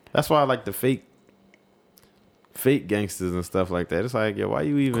 that's why I like the fake gangsters and stuff like that. It's like, yo, why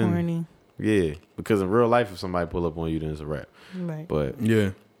you even? Corny. Yeah, because in real life, if somebody pull up on you, then it's a rap. Right. But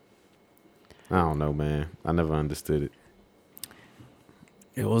Yeah. I don't know, man. I never understood it.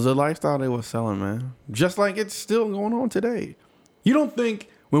 It was a lifestyle they were selling, man. Just like it's still going on today. You don't think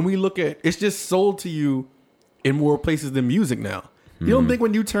when we look at it's just sold to you in more places than music now. You don't think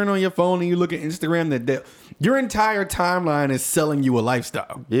when you turn on your phone and you look at Instagram that your entire timeline is selling you a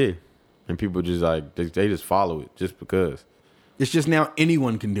lifestyle. Yeah, and people just like they just follow it just because. It's just now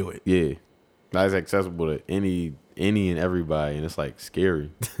anyone can do it. Yeah, that's accessible to any and everybody, and it's like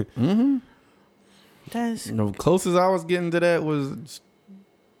scary. That's The closest I was getting to that was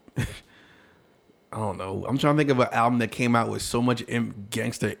I don't know. I'm trying to think of an album that came out with so much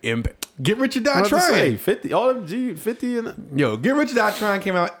gangster impact. Get Rich or Die Trying. 50, all them G 50 and Yo, Get Rich or Die Trying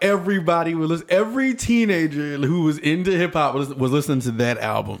came out. Everybody was listening. Every teenager who was into hip hop was listening to that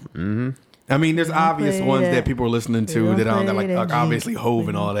album. Mm-hmm. I mean, there's obvious play ones that. that people are listening We to don't that aren't play like that obviously G. Hove We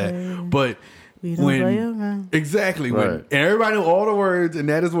and all don't that. play- But we don't play around. exactly Right. and everybody knew all the words, and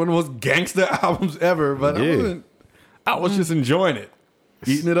that is one of the most gangster albums ever. But Yeah. I was just enjoying it,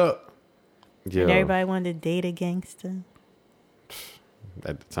 eating it up. yeah, And everybody wanted to date a gangster.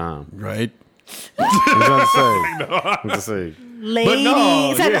 at the time. Right. I'm just saying. Ladies. But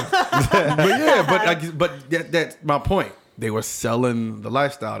no, yeah. but that's my point. They were selling the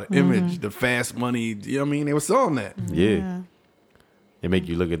lifestyle, the image, the fast money. You know what I mean? They were selling that. Yeah. They make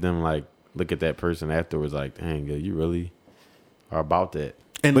you look at them like look at that person afterwards like, dang, yo, you really are about that.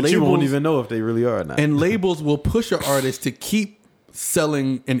 And but you won't labels- even know if they really are or not. And labels will push an artist to keep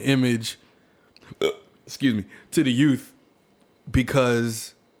selling an image, excuse me, to the youth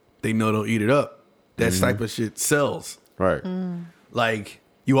because they know they'll eat it up. that type of shit sells. Right. Like,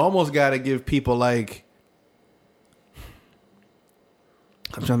 you almost got to give people like,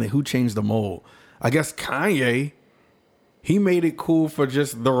 I'm trying to think who changed the mold. I guess Kanye, he made it cool for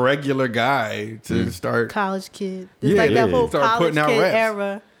just the regular guy to start. College kid. It's Yeah, like that yeah. whole Start college putting out kid raps.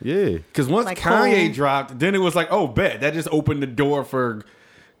 era. Yeah. Because once Like Kanye Cole. dropped, then it was like, oh, bet. That just opened the door for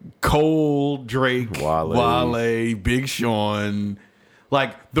Cole, Drake, Wale, Big Sean.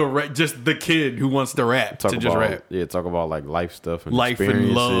 Like, just the kid who wants to rap Talk to about just rap. Yeah, talk about like life stuff and Life and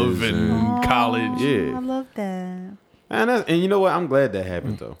love experiences and college. Yeah. I love that. and you know what? I'm glad that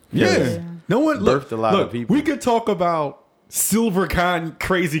happened though. Yeah. No one Birthed a lot of people. We could talk about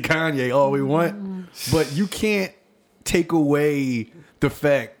crazy Kanye all we want, but you can't take away the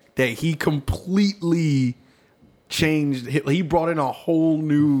fact that he completely changed. He brought in a whole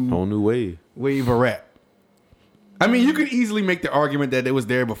Whole new way. wave of rap. I mean, you could easily make the argument that it was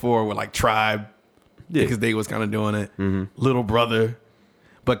there before with like Tribe, Yeah. because they was kind of doing it. Little Brother,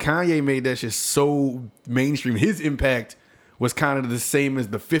 but Kanye made that shit so mainstream. His impact was kind of the same as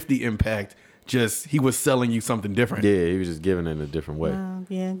the 50 impact. Just he was selling you something different. Yeah, he was just giving it in a different way.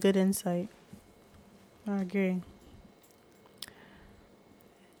 Yeah, good insight. I agree.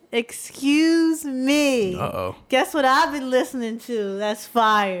 Excuse me. Uh-oh. Guess what I've been listening to? That's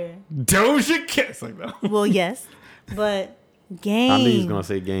fire. Doja Cat. It's like that. Well, yes, but Game. I knew he was gonna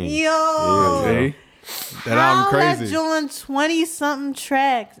say game. Yo. Yeah. See? That album How crazy. that joint 20 something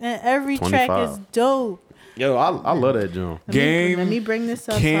tracks and every track 25. is dope. Yo, I love that joint. Game Let me bring this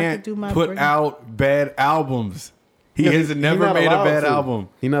up so I can't can do my put break. out bad albums. He has never not made a allowed bad to. album.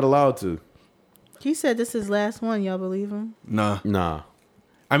 He not allowed to. He said this is his last one. Y'all believe him? Nah.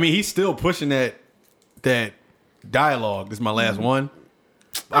 I mean, he's still pushing that dialogue. This is my last one.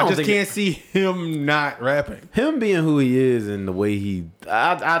 I don't just think can't see him not rapping. Him being who he is and the way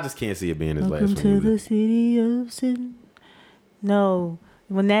I just can't see it being his Welcome last to one. the either. city of sin. No,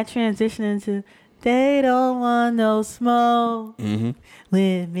 when that transition into they don't want no smoke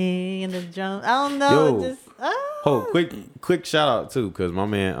with me in the drum. I don't know. Yo. Just Oh, quick shout out too, cause my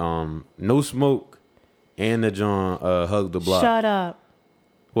man No Smoke and the John Hug the Block. shut up.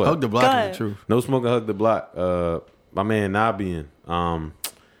 What? Hug the Block Go is ahead. the truth. No Smoke and Hug the Block. My man Nabian.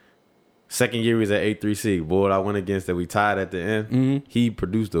 Second year he was at 836. Boy, I went against that. We tied at the end. He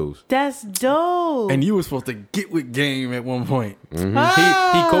produced those. That's dope. And you were supposed to get with Game at one point. He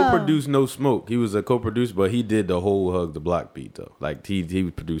Ah. co-produced No Smoke. He was a co-producer, but he did the whole Hug the Block beat though. Like he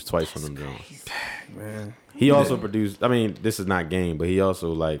produced twice on them drums. Man. He also produced. I mean, this is not Game, but he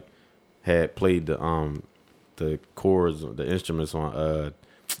also like had played the chords, the instruments on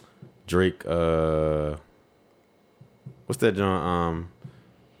Drake. What's that John?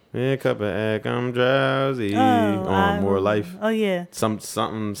 Yeah, cup of egg, I'm drowsy. On More Life. Oh yeah.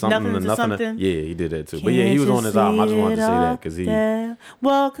 Something to Nothing to nothing. something? Yeah, he did that too. But yeah, he was on his album. I just wanted to say that because he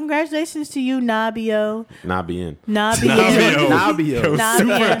Well, congratulations to you, Nabio. not be in. Nabio. Nabio.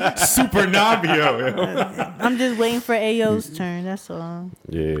 Nabio. Super Nabio. I'm just waiting for Ayo's turn. That's all.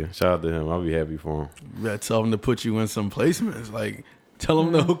 Yeah, shout out to him. I'll be happy for him. You gotta tell him to put you in some placements. Like, tell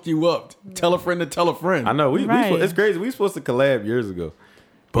him to hook you up. Tell a friend to tell a friend. I know Right. it's crazy. We supposed to collab years ago.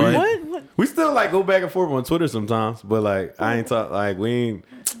 But What? We still like go back and forth on Twitter sometimes, but like I ain't talk like we ain't.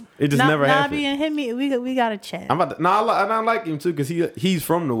 It just never happened. Nabio, hit me. We got to chat. I'm about to, I like him too because he's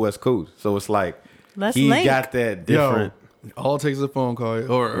from the West Coast, so it's like Let's he link. got that different. all it takes is a phone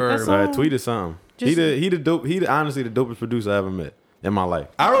call or That's all. Tweet or something. Just- he the dope. He honestly the dopest producer I ever met in my life.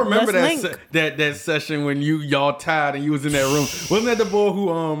 I remember Let's that link. that session when y'all tied and you was in that room. Wasn't that the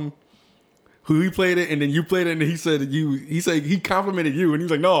boy who he played it and then you played it and he said he complimented you and he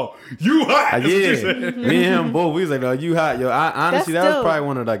was like, no, you hot. That's what you Yeah, said. me and him both. We was like, "No, you hot, yo." Honestly, That's that was dope. probably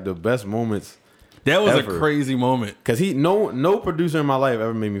one of like the best moments That was Ever. a crazy moment. because no producer in my life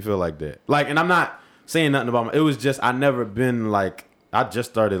ever made me feel like that. Like, and I'm not saying nothing about it was just I never been like I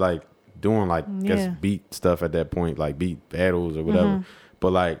just started like doing like Yeah. guess beat stuff at that point, like beat battles or whatever.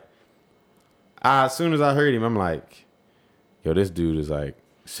 But like, as soon as I heard him, I'm like, yo, this dude is like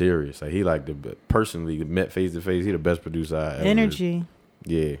serious. Like he like personally met face to face. He the best producer I ever. Energy.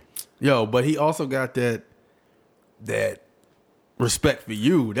 Yeah. Yo, but he also got that respect for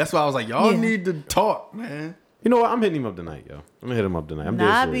you. That's why I was like, y'all Yeah. need to talk, man. You know what? I'm hitting him up tonight, yo. I'm gonna hit him up tonight. I'm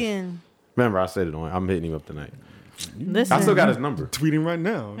dead serious. Nabio. Remember, I said it on. I'm hitting him up tonight. Listen. I still got his number. Tweeting right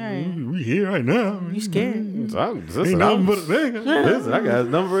now. Right. We here right now. You scared? So I, Ain't listen, nothing but a thing. listen, I got his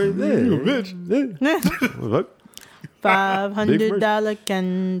number right there. You a bitch. Look, $500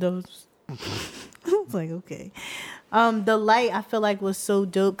 candles. I was like, okay. The light I feel like was so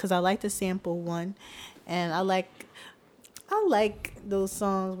dope because I like the sample one, and I I like those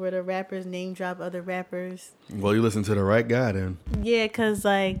songs where the rappers name drop other rappers. Well, you listen to the right guy then. Yeah, cause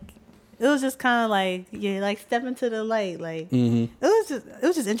like it was just kind of like like step into the light. Like Mm-hmm. it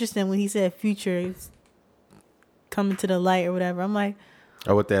was just interesting when he said Future is coming to the light or whatever. I'm like,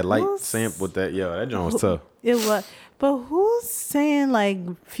 Oh, with that light Who's- sample, with that that joint was tough. it was, but who's saying like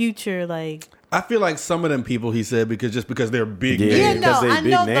Future like? I feel like some of them people he said because they're big. Yeah. names. Yeah, no, because they I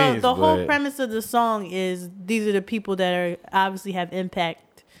big know names, the whole but- premise of the song is these are the people that are obviously have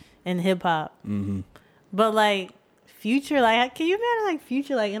impact in hip hop. Mm-hmm. But like Future, like can you imagine like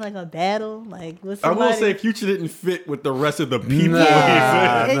Future like in like a battle like with I somebody? will say Future didn't fit with the rest of the people. Nah. he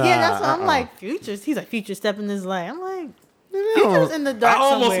yeah, said. yeah, that's what I'm uh-uh. like. Future's he's like Future stepping this light. I'm like Future's in the I dark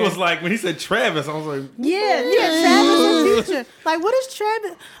almost somewhere. was like when he said Travis, I was like, yeah, Travis and Future. Like what is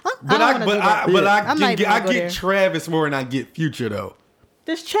Travis? I might get go there. Travis more than I get Future though.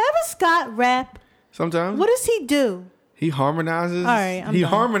 Does Travis Scott rap? Sometimes What does he do? he harmonizes. All right, I'm he done.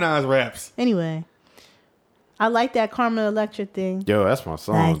 harmonized raps. Anyway, I like that Carmen Electra thing. Yo, that's my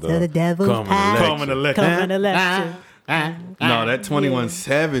song Like though. to the devil's Come pie. on, Carmen Electra. Carmen Electra. No, that 21 Yeah.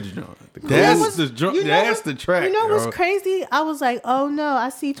 Savage joint. You know That's what's- the you know that's what- the track. You know what's bro. crazy? I was like, oh no, I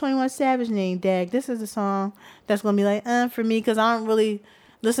see 21 Savage name, dag. This is a song that's gonna be like, for me, because I don't really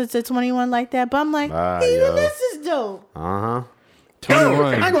listen to 21 like that. But I'm like, even yo. this is dope. Uh-huh. 21.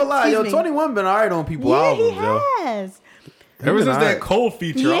 I ain't gonna lie, yo, Excuse me. 21 been alright on people Yeah, he albums, yo. has. Ever been since alright. that Cole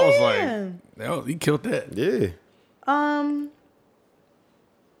feature, I was Yeah. like, he killed that. Yeah. I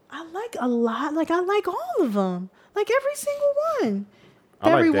like a lot. Like I like all of them. Like every single one. I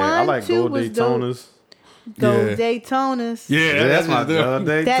like that. I Rewind like 2 Gold was dope. Daytonas. Gold Yeah. Daytonas. Yeah, That's my just Gold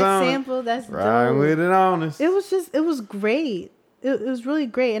Daytona. That sample, that's Ride dope. with it on us. It was great. It was really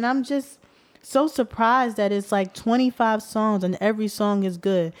great. And I'm just so surprised that it's like 25 songs and every song is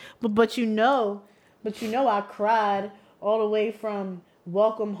good. But you know I cried all the way from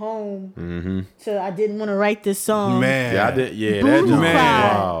Welcome Home to I didn't want to write this song. Man. Yeah, I did. Yeah, that Boo-hoo joint was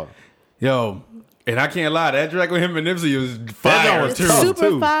cried. wild. Yo, and I can't lie, that track with him and Nipsey was joint fire was It's too. tough. super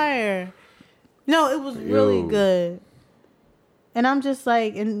too. fire. No, it was really Yo. good. And I'm just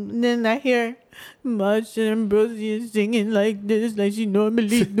like, and then I hear Marsha Ambrosius singing like this, like she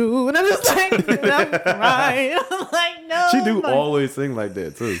normally do. And I'm just like, and I'm crying. I'm like, no. She do my- always sing like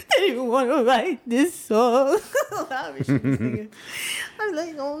that too. I didn't even want to write this song. I was singing. I'm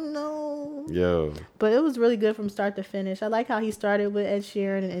like, oh no. Yo. But it was really good from start to finish. I like how he started with Ed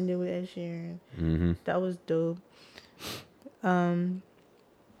Sheeran and ended with Ed Sheeran. Mm-hmm. That was dope.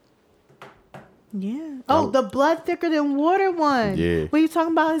 Yeah. Oh, the blood thicker than water one. Yeah. When you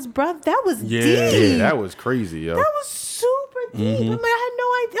talking about his brother, that was Yeah. deep. Yeah, that was crazy, yo. That was super deep. I mean, I had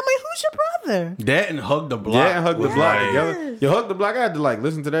no idea. I'm like, who's your brother? That and Hug the Block. Yeah, and Hug the was Block like- together. Yo, Hug the Block, I had to like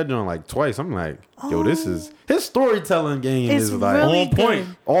listen to that joint like twice. I'm like, yo, this is his storytelling game It's is like really On point.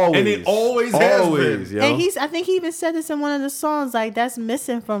 good. always. And it always has been. yo. And I think he even said this in one of the songs, like that's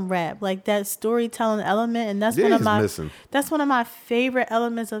missing from rap, like that storytelling element, and that's Yeah, one of it's my missing. that's one of my favorite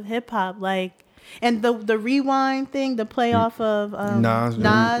elements of hip hop, like, and the rewind thing, the play off of Nas.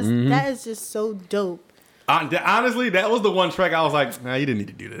 that is just so dope. Honestly, that was the one track I was like, nah, you didn't need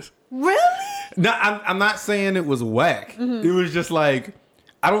to do this. Really? No, I'm not saying it was whack. Mm-hmm. It was just like,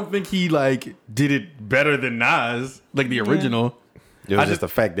 I don't think he like did it better than Nas, like the original. It was I just just- the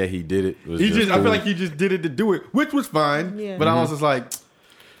fact that he did it. Was He just, I cool. feel like he just did it to do it, which was fine. Yeah. But I was just like,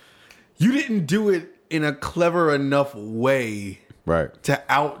 you didn't do it in a clever enough way right. to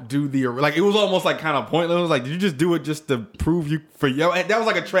outdo the like. It was almost like kind of pointless. It was like, did you just do it just to prove you for yo? That was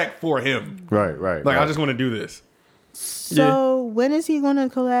like a track for him. Right. Like right. I just want to do this. So when is he gonna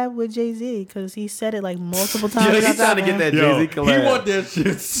collab with Jay-Z? Because he said it like multiple times. Yeah, throughout he's trying to get that. that Yo, Jay-Z he collab. want that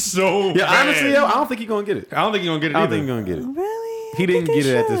shit so Yeah, bad. honestly, yo, I don't think he's gonna get it. I don't think he's gonna get it I don't either. think he's gonna get it. Really? He I didn't think get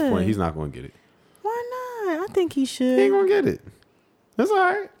it at this should. point. He's not gonna get it. Why not? I think he He should. ain't gonna get it. That's all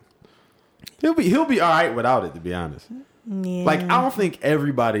right. He'll be all right without it. To be honest, Yeah. like I don't think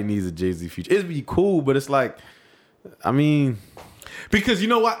everybody needs a Jay-Z feature. It'd be cool, but it's like, I mean, Because you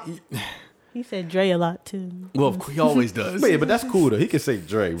know what? He said Dre a lot too. Well, of course, he always does. but yeah, but that's cool though. He can say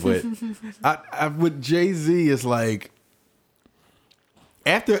Dre, but I with Jay-Z, it's like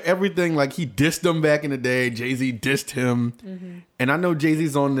after everything, like he dissed him back in the day. Jay-Z dissed him, and I know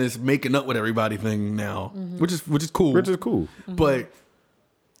Jay-Z's on this making up with everybody thing now, which is cool. which is cool. But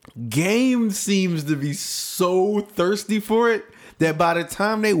Game seems to be so thirsty for it that by the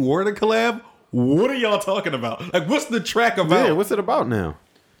time they were to collab, what are y'all talking about? Like, what's the track about? Yeah, what's it about now?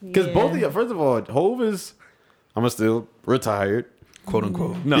 Because Yeah. both of you, first of all, Hove is, I'm still retired. quote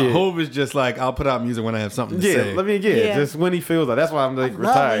unquote. No, Yeah. Hove is just like, I'll put out music when I have something to Yeah, say. let me Yeah. just when he feels like that's why I'm like I love when he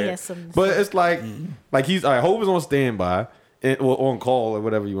retired. has something to But say. it's like he's all right. Hove is on standby. on call or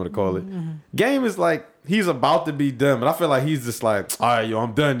whatever you want to call it. Game is like he's about to be done, but I feel like he's just like, all right, yo,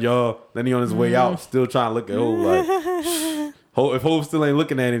 I'm done, y'all. Then he on his way out, still trying to look at Hov. Like, if Hov still ain't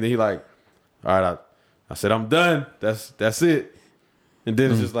looking at him, then he like, all right, I said I'm done. That's it. And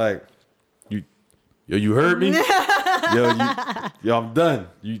then it's just like, you heard me? yo, I'm done.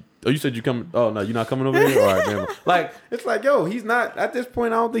 You said you coming? Oh no, you're not coming over here. All right, man. Like it's like, yo, he's not at this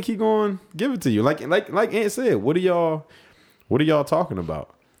point. I don't think he going to give it to you. Like Ant said, what are y'all talking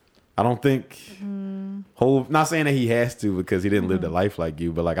about? I don't think Hov. Not saying that he has to because he didn't live the life like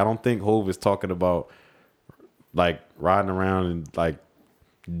you, but like I don't think Hov is talking about like riding around and like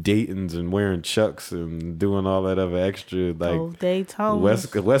Dayton's and wearing Chucks and doing all that other extra like Daytona.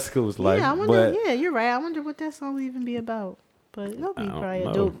 West Coast life. Yeah, I wonder. But Yeah, you're right. I wonder what that song will even be about. But it'll be probably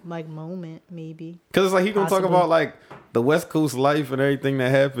a dope like moment, maybe. Because it's like he gonna talk Possibly. about like the West Coast life and everything that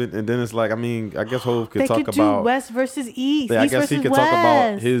happened, and then it's like, I mean, I guess Hov could They talk could about do West versus East. Yeah, I East guess he versus could talk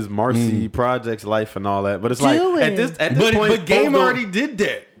about West. his Marcy Projects life and all that. But it's Do like it. at this point, But Game Hov don't- already did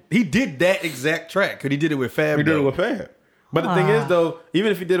that. He did that exact track because he did it with Fab. He did it though. with Fab. But the thing is, though,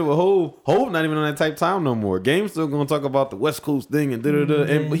 even if he did it with Hov not even on that type time no more. Game's still gonna talk about the West Coast thing and da-da-da.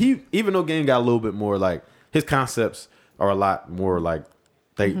 And he, even though Game got a little bit more like his concepts are a lot more like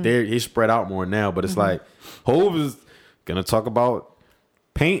he's spread out more now. But it's like Hov is gonna talk about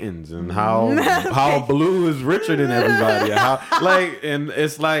paintings and how blue is richer than everybody. And how and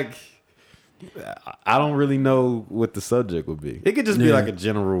it's like I don't really know what the subject would be. It could just be like a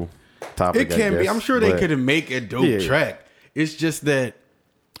general topic. It can I be. guess, I'm sure they but- could make a dope track. It's just that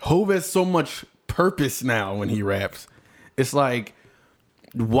Hov has so much purpose now when he raps. It's like,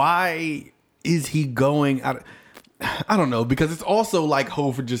 why is he going out? I don't know, because it's also like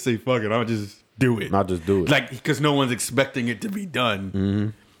Hov would just say, fuck it, I'll just do it. I'll just do it. Like, because no one's expecting it to be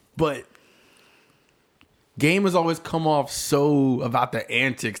done. But Game has always come off so about the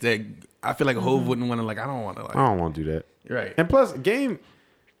antics that I feel like Hov wouldn't want to, like, I don't want to, like. I don't want to do that. Right. And plus, Game,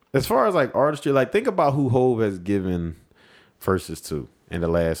 as far as like artistry, like think about who Hov has given verses to in the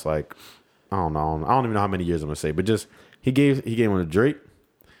last like I don't even know how many years I'm gonna say, but just he gave one to Drake,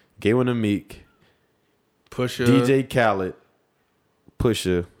 gave one to Meek, Pusha, DJ Khaled,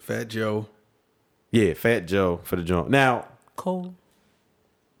 Pusha, Fat Joe. yeah, Fat Joe for the joint. Now Cole.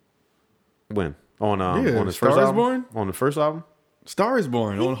 when on Yeah, on his Star first is album, Born? on the first album, Star is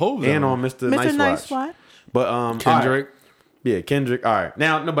Born on Hov's and album. on Mr. Mr. Nice Watch. Watch. But Kendrick. all right. Yeah, Kendrick. All right.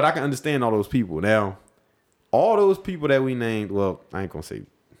 Now, no, but I can understand all those people. Now, all those people that we named, well, I ain't gonna say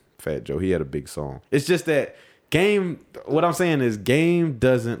Fat Joe. He had a big song. It's just that Game, what I'm saying is Game's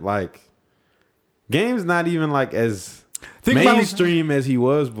not even like as mainstream as he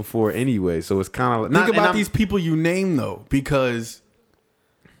was before anyway. So it's kind of like, Think about these people you name though, because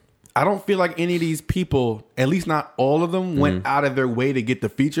I don't feel like any of these people, at least not all of them, went out of their way to get the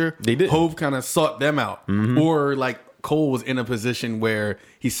feature. They did. Hov kind of sought them out, or like Cole was in a position where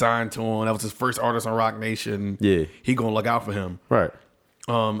he signed to him. That was his first artist on Rock Nation. Yeah. he gonna look out for him. Right.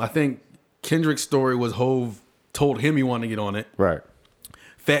 I think Kendrick's story was Hov told him he wanted to get on it. Right.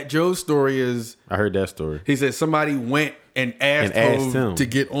 Fat Joe's story is I heard that story. he said somebody went and asked asked Hov him to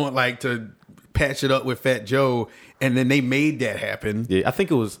get on, like to patch it up with Fat Joe, and then they made that happen. Yeah, I think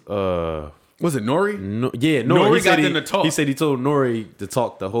it was Was it Nori? Nori. Nori He said got them to talk. He said he told Nori to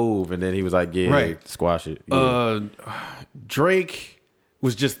talk to Hov, and then he was like, "Yeah, Right. squash it." Yeah. Drake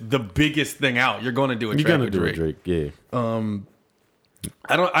was just the biggest thing out. You're going to do a You're track gonna with do Drake. it, Drake. Yeah.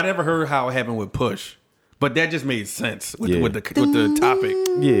 I never heard how it happened with Push, but that just made sense with, Yeah. with the topic.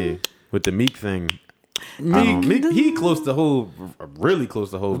 Yeah, with the Meek thing. Meek, he close to Hov, really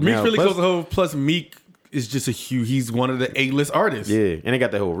close to Hov. Meek's now. really Plus- close to Hov. Plus Meek is just he's one of the A-list artists. Yeah, and they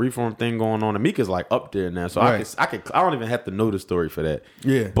got that whole reform thing going on, and Meek is like up there now. So Right. I don't even have to know the story for that.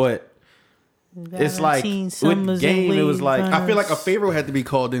 Yeah. but it's like with Game, it was like I feel like a favorite had to be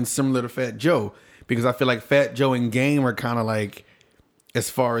called in similar to Fat Joe, because I feel like Fat Joe and Game are kind of like, as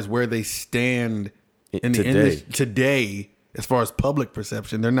far as where they stand in the Today. industry today, as far as public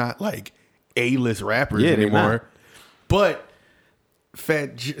perception, they're not like A-list rappers Yeah, they're anymore. not. But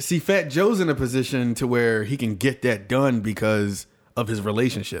Fat Joe's in a position to where he can get that done because of his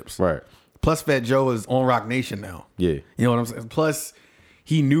relationships. right. Plus, Fat Joe is on Rock Nation now. Yeah, You know what I'm saying? Plus,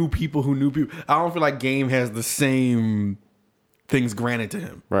 he knew people who knew people. I don't feel like Game has the same things granted to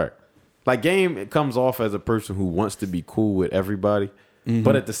him. right. Like Game, it comes off as a person who wants to be cool with everybody,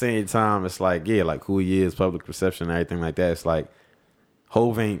 but at the same time, it's like like who he is, public perception, and everything like that. It's like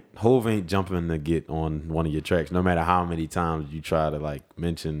Hov ain't jumping to get on one of your tracks, no matter how many times you try to like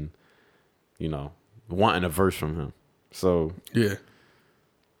mention, wanting a verse from him. So Yeah.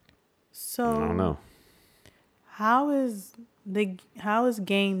 So I don't know. how is How is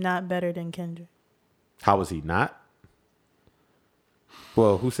Game not better than Kendrick? How was he not?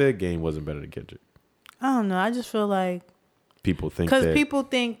 Well, who said Game wasn't better than Kendrick? I don't know. I just feel like People think because that. people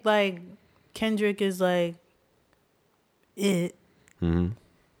think like Kendrick is like it, hmm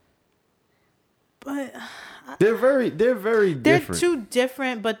but They're very they're different. too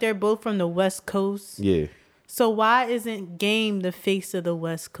different. But they're both from the West Coast. Yeah. So why isn't Game the face of the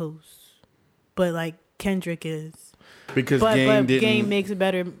West Coast, but like Kendrick is? Because But Game didn't. Game makes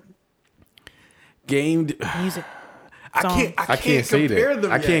better Game. music. I can't. I can't say compare that.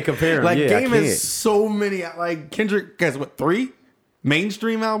 them. I yet. can't compare 'em. Like Yeah, I Game can't. has so many. Like Kendrick has what 3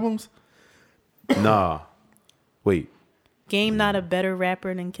 mainstream albums? Nah. Wait. Game not a better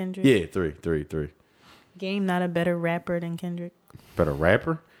rapper than Kendrick. Yeah, three. Game not a better rapper than Kendrick. Better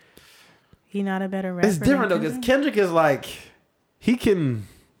rapper? He not a better rapper. It's different though, than because Kendrick? Kendrick is like, he can.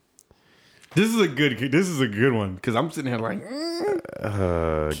 This is a good one because I'm sitting here like,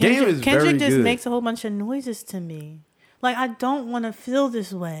 Game is Kendrick very just good. makes a whole bunch of noises to me. Like I don't want to feel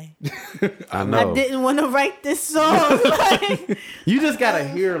this way. I know. I didn't want to write this song. Like, You just gotta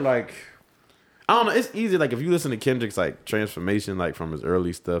hear like, I don't know. It's easy. Like if you listen to Kendrick's like transformation, like from his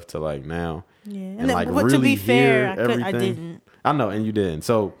early stuff to like now, yeah, and like but really to be fair, hear everything. I didn't. I know, and you didn't.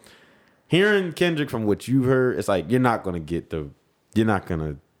 So hearing Kendrick from what you've heard, it's like you're not gonna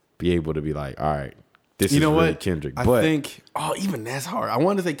be able to be like, all right, this you is know really what? Kendrick. I But think even that's hard. I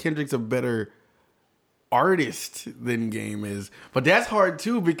want to say Kendrick's a better artist than Game is, but that's hard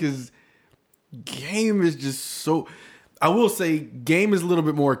too because Game is just so. I will say Game is a little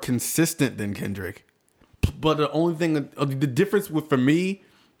bit more consistent than Kendrick, but the only thing, the difference for me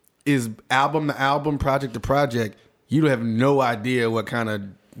is album to album, project to project. You have no idea what kind of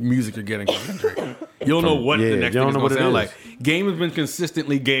music you're getting from Kendrick. You don't know what the next thing is going to sound like. Game has been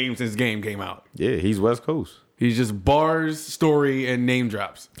consistently Game since Game came out. yeah, he's West Coast. He's just bars, story, and name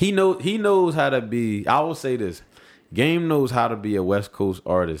drops. He knows how to be. I will say this: Game knows how to be a West Coast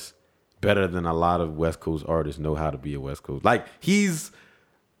artist better than a lot of West Coast artists know how to be a West Coast. Like he's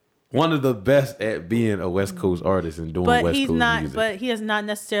one of the best at being a West Coast artist and doing But West he's Coast not. music. But he is not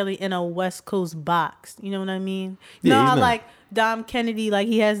necessarily in a West Coast box. You know what I mean? Yeah, No, he's I not. like Dom Kennedy. Like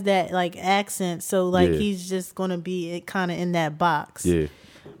he has that like accent, so like Yeah. he's just gonna be kind of in that box. yeah,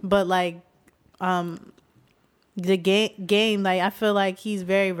 But like, the game, like I feel like he's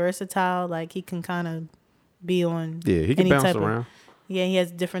very versatile. Like he can kind of be on. yeah, he can any bounce type around. Yeah, he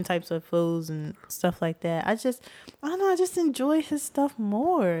has different types of flows and stuff like that. I don't know. I just enjoy his stuff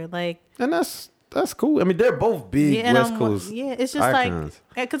more. Like, And that's cool. I mean, they're both big yeah, and West Coast. yeah, it's just icons.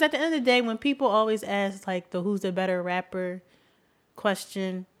 like, because at the end of the day, when people always ask like the who's the better rapper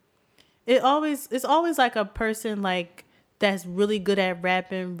question, it's always like a person like that's really good at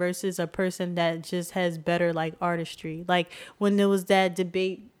rapping versus a person that just has better like artistry. Like when there was that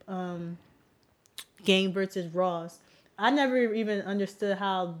debate, Game versus Ross, I never even understood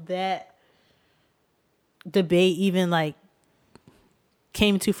how that debate even like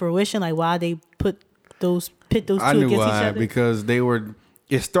came to fruition. Like why they pit those two I knew against each why other. because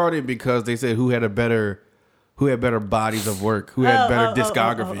it started because they said who had better bodies of work, who had better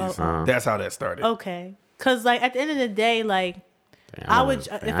discographies. That's how that started. Okay, because like at the end of the day, like Damn, I would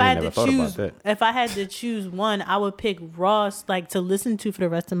damn, if I I ain't had never to thought about choose that. if I had to choose one, I would pick Ross like to listen to for the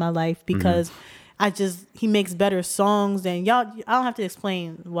rest of my life because he makes better songs and y'all. I don't have to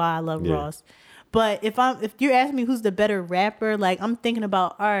explain why I love Yeah. Ross, but if you're asking me who's the better rapper, like I'm thinking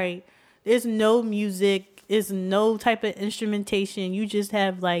about all right, there's no music, there's no type of instrumentation. You just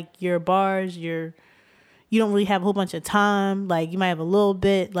have like your bars, you don't really have a whole bunch of time. Like you might have a little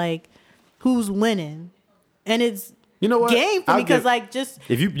bit. Like who's winning, and it's. You know what? Game for I'll me because give- like just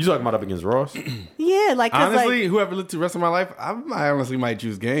If you talking about up against Ross, yeah like 'cause, Honestly, like, whoever lived the rest of my life, I honestly might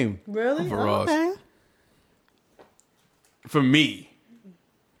choose Game. really over Oh, Ross. okay For me,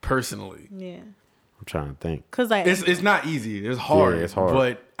 personally, yeah I'm trying to think. because like it's not easy. It's hard. Yeah, it's hard.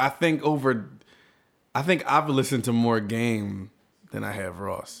 But I think I've listened to more Game than I have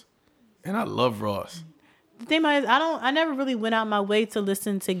Ross, and I love Ross. I never really went out my way to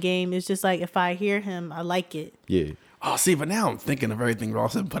listen to Game. It's just like if I hear him, I like it. Yeah, Oh, see, but now I'm thinking of everything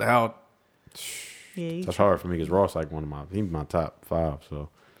Ross had put out. Yeah, that's hard for me because Ross like he's my top 5. So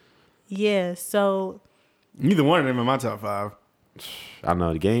yeah. So Neither one of them in my top 5. I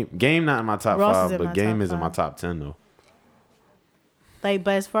know the game not in my top Ross is 5, in but my Game top is in my 5. top 10 though. like,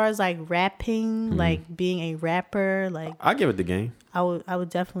 but as far as like rapping, like being a rapper, like I give it the Game. I would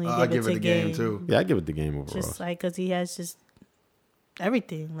definitely I'll give it to Game too. Yeah, I give it the Game over Just Ross. like because he has just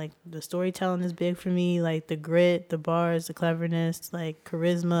everything. Like the storytelling is big for me. Like the grit, the bars, the cleverness, like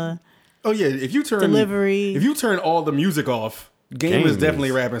charisma. Oh yeah, if you turn Delivery. if you turn all the music off, Game is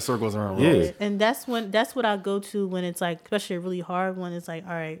definitely rapping circles around Ross. Yeah. And that's what I go to when it's like, especially a really hard one. It's like,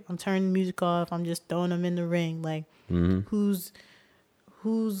 all right, I'm turning the music off. I'm just throwing them in the ring. Like, who's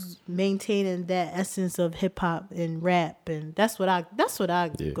maintaining that essence of hip hop and rap, and that's what I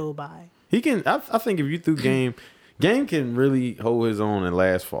go by. He can. I think if you threw Game can really hold his own and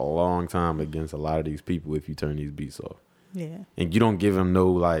last for a long time against a lot of these people if you turn these beats off. Yeah. And you don't give him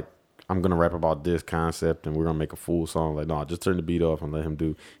no like, I'm gonna rap about this concept and we're gonna make a full song. Like, no, just turn the beat off and let him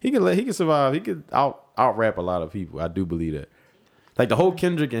do. He can survive. He could out rap a lot of people. I do believe that. Like the whole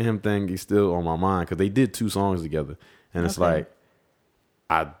Kendrick and him thing is still on my mind because they did 2 songs together, and it's like,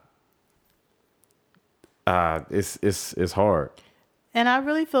 it's hard. And I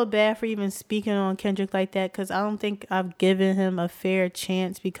really feel bad for even speaking on Kendrick like that because I don't think I've given him a fair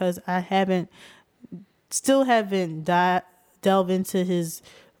chance because I still haven't delved into his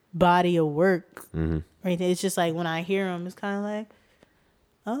body of work. Right? It's just like when I hear him, it's kind of like,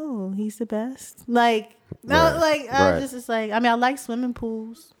 oh, he's the best. Like, it's like, I mean, I like swimming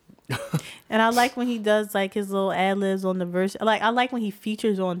pools. And I like when he does like his little ad-libs on the verse. Like, I like when he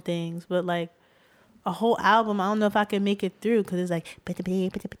features on things, but like, a whole album, I don't know if I can make it through because it's like, I'm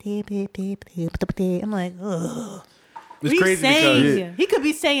like, ugh. It's crazy because he could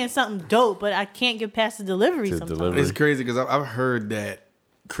be saying something dope, but I can't get past the delivery sometimes. It's crazy because I've heard that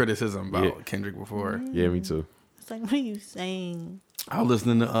criticism about Kendrick before. Yeah, me too. It's like, what are you saying? I was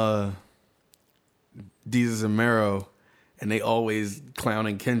listening to Deezus and Mero, and they always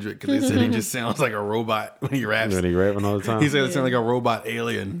clowning Kendrick because they said he just sounds like a robot when he raps. When he rapping all the time. He said it sounds like a robot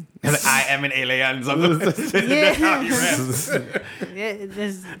alien. And I am an alien. Something. That's how he raps.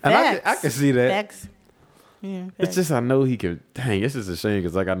 I can see that. Facts. Yeah, It's just I know he can. Dang, it's just a shame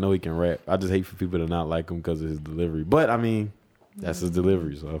because like I know he can rap. I just hate for people to not like him because of his delivery. But I mean, that's his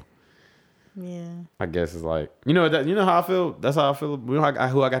delivery. So yeah, I guess it's like you know how I feel. That's how I feel. You know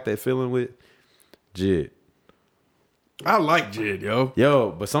who I got that feeling with? Jid. I like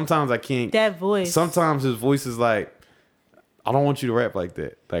Jid, But sometimes I can't. that voice. Sometimes his voice is like, I don't want you to rap like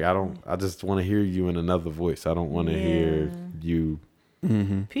that. Like I just want to hear you in another voice. I don't want to hear you.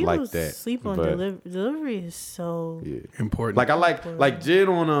 People like that, sleep on but- delivery. Delivery is so important. Like I like Jid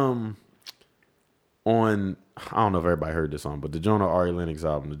on I don't know if everybody heard this song, but the Jonah Ari Lennox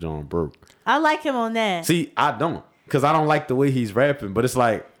album, the Jonah Broke. I like him on that. See, I don't, because I don't like the way he's rapping, but it's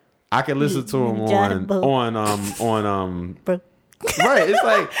like I can listen to him on Broke. right. It's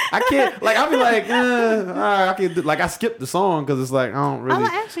like I can't like I'll be like all right, I can do, like I skipped the song because it's like I don't really.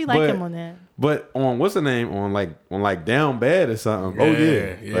 I actually like him on that. But on what's the name on Down Bad or something?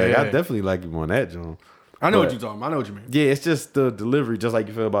 Yeah. Like I definitely like him on that, John. I know what you're talking about. I know what you mean. Yeah, it's just the delivery, just like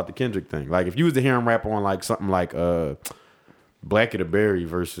you feel about the Kendrick thing. Like if you was to hear him rap on like something like Black of the Berry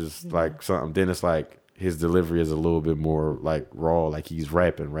versus like something, then it's like his delivery is a little bit more like raw, like he's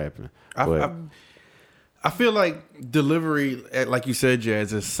rapping. But I feel like delivery, like you said,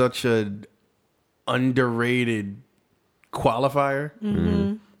 Jazz, is such an underrated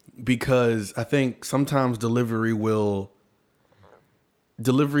qualifier because I think sometimes delivery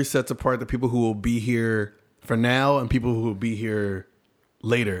sets apart the people who will be here for now and people who will be here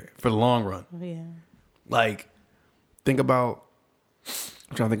later for the long run. Yeah. Like, think about,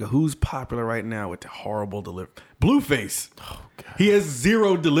 I'm trying to think of who's popular right now with the horrible delivery. Blueface. Oh, God. He has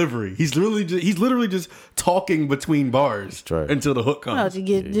zero delivery. He's literally just talking between bars until the hook comes. How to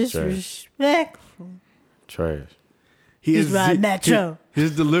get disrespectful. Trash. He's right, Metro.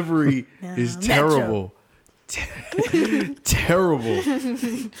 His delivery is terrible. Terrible.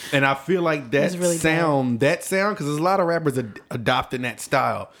 And I feel like that really sound, because there's a lot of rappers adopting that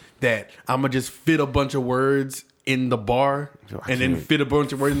style that I'm going to just fit a bunch of words in the bar and then fit a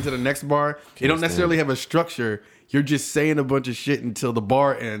bunch of words into the next bar. You don't necessarily have a structure. You're just saying a bunch of shit until the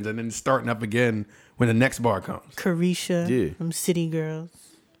bar ends and then starting up again when the next bar comes. Carisha from City Girls.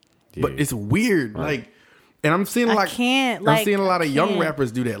 Yeah. But it's weird. Like, and I'm seeing I'm seeing a lot of young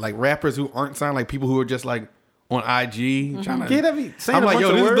rappers do that. Like rappers who aren't signed, like people who are just like on IG trying to. I'm like,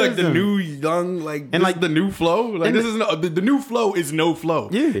 yo, this is like the new young, like, and like the new flow. Like this is the new flow is no flow.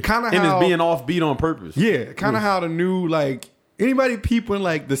 Yeah, kind of and how it's being offbeat on purpose. Yeah, kind of how the new like anybody peeping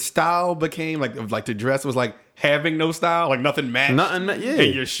like the style became like the dress was like having no style, like nothing matched. Yeah,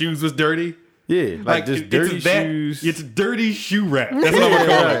 and your shoes was dirty. Yeah, like just dirty shoes. It's dirty shoe rap. That's what I'm gonna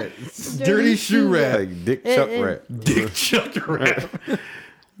call it. Dirty shoe rap. Like Dick Chuck rap. Dick Chuck rap.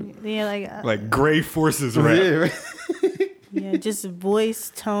 Yeah, like Gray Forces rap. Yeah, right. Yeah, just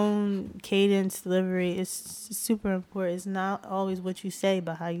voice, tone, cadence, delivery is super important. It's not always what you say,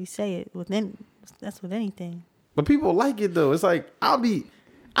 but how you say it. That's with anything. But people like it though. It's like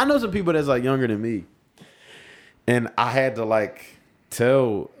I know some people that's like younger than me, and I had to like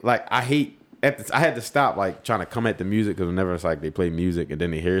tell like I had to stop like trying to come at the music because whenever it's like they play music and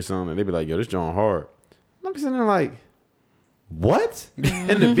then they hear something and they be like, yo, this joint hard. I'm sitting there like, what? And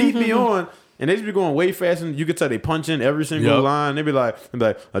the beat be on. And they just be going way faster. You could tell they punch in every single line. They be like,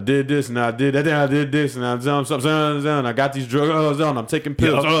 I did this and I did that. Then I did this and I got these drugs. I'm taking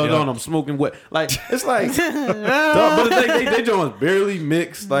pills. I'm smoking what? Like it's like, but they joints barely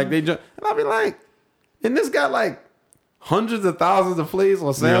mixed. Like and I be like, and this got like hundreds of thousands of plays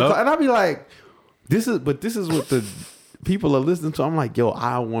on SoundCloud. And I be like, this is what the people are listening to. I'm like, yo,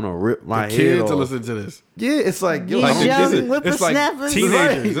 I want to rip my head kids off. to listen to this. Yeah, it's like, yo, These young it's like whippersnappers.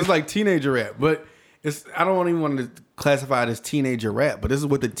 teenagers. It's like teenager rap, but I don't even want to classify it as teenager rap, but this is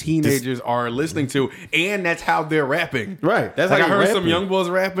what the teenagers are listening to, and that's how they're rapping. Right. That's like how I heard rapping. some young boys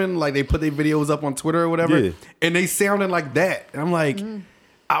rapping, like they put their videos up on Twitter or whatever, and they sounded like that. And I'm like,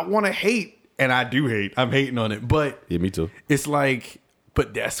 I want to hate, and I do hate. I'm hating on it, but Yeah, me too. it's like,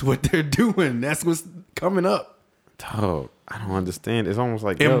 but that's what they're doing. That's what's coming up. Dog, I don't understand. It's almost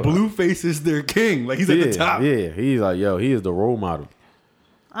like, And yo, Blueface is their king. Like he's at the top. Yeah, he's like, yo, he is the role model.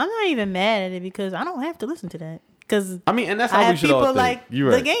 I'm not even mad at it because I don't have to listen to that. Because I mean, and that's I how we have should all people think. like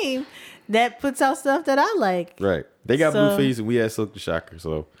You're the right. game that puts out stuff that I like. Right. They got So- Blueface and we had Silk the Shocker.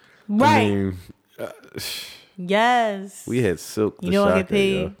 So, Right. I mean, Yes. we had Silk the You know Shocker. I get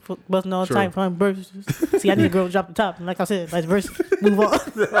paid yo. for busting all the True. time for verses. See, I need a girl to drop the top. And like I said, vice versa. Move on.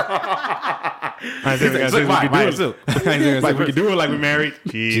 I said we Mike, could do it. We could do it like we married.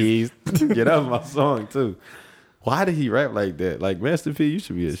 Jeez. Jeez. Yeah, that was my song too. Why did he rap like that? Like, Master P, you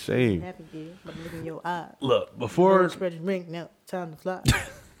should be ashamed. Happy kid, but look in your eyes. Look, before Spread your ring now. Time to fly.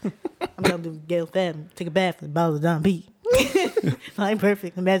 I'm gonna do Gail Fathom. Take a bath in the bottle of Don P. Like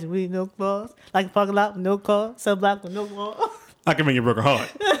perfect. Imagine we no claws. Like a parking lot with no car. Cell block with no wall. I can make you broke a heart.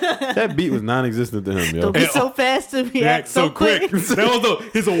 That beat was non-existent to him, yo. Don't be so fast to react so quick. That was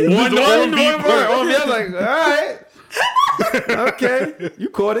his one One beat word. part. I was like, all right. Okay. You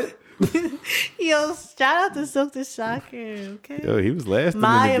caught it. Yo, shout out to Silk the Shocker. Okay. Yo, he was lasting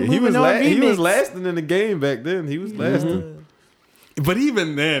Maya in the game. moving on He was remix. lasting in the game back then. He was lasting. But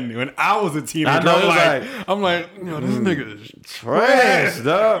even then, when I was a teenager, I know, it was I'm like, yo, this nigga is Trash,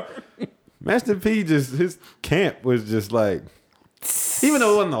 dog. Master P his camp was just like, even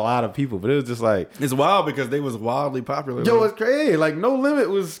though it wasn't a lot of people, but it was just like, It's wild because they was wildly popular. yo, it's crazy. Like, No Limit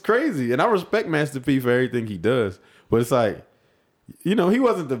was crazy. And I respect Master P for everything he does. But it's like, you know, he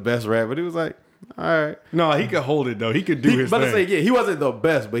wasn't the best rapper, but he was like, all right. No, he could hold it though. He could do his But thing. to say, yeah, he wasn't the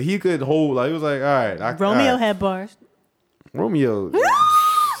best, but he could hold, like, he was like, all right. Romeo all right. had bars. Romeo,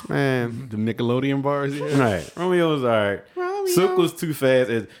 man. the Nickelodeon bars. Yeah. Right. Romeo was all right. Romeo. Silk was too fast.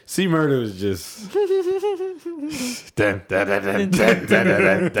 And C Murder was just. Dun, dun, dun, dun, dun, dun,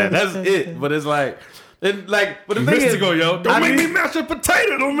 dun, dun. That's it. But it's like. And like, but the thing is, Mystical, yo. Don't I make mean- me mash a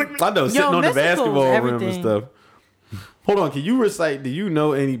potato. Don't make me. I know, sitting on the Mystical basketball rim and everything. stuff. Hold on, can you recite? Do you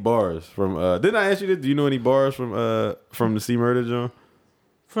know any bars from? Didn't I ask you this? Do you know any bars from the C Murder, John?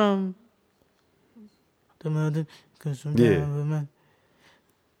 From the mother. Yeah.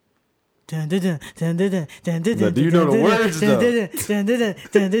 Do do you know the words, though?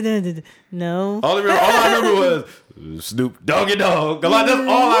 No. All I remember was Snoop Doggy Dogg. That's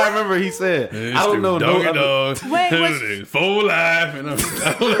all I remember he said. I don't know no other. dog. Wait, what's- Full life. And that's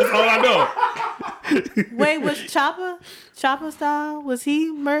all I know. Wait, was Chopper style? Was he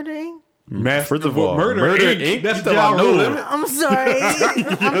murdering? First of all, Murder Inc. That's That's the Ja No Rule. Limit. I'm sorry.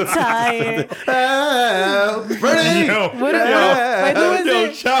 I'm tired. Murder Inc. Yo, What wait, who is yo,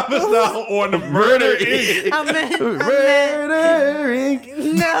 it? Chopper style on the Murder Inc. I meant. Murder Inc.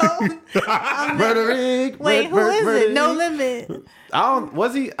 No. Murder Inc. Wait, who is Murder it? No Inc. Limit. I don't.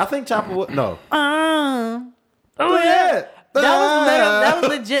 Was he? I think Chopper was. No. Oh yeah. That was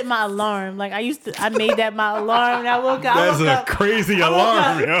legit my alarm. Like I made that my alarm. And I woke up. That's a crazy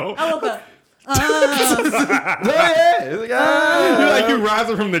alarm, yo. I woke up. Yeah. It's like, You're like you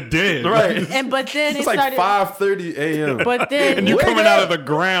rising from the dead. right. But then It's it like started. 5:30 a.m. But then And you're Wake coming up. out of the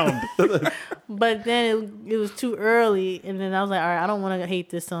ground. But then it was too early, and then I was like, all right, I don't want to hate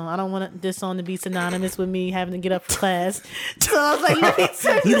this song. I don't want this song to be synonymous with me having to get up for class. So I was like, let me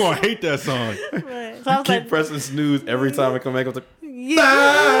turn You're this. going to hate that song. Right. So I was Keep like, pressing snooze every time it come back. I was like,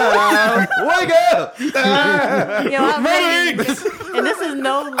 yeah. wake up! Yo, I'm ready. And this is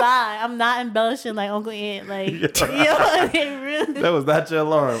no lie. I'm not embellishing like Uncle Ant. Like, yo, it really, That was not your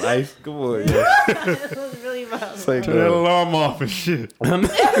alarm, Ice. Come on, yo. it was really my Say Turn that no. alarm off and shit.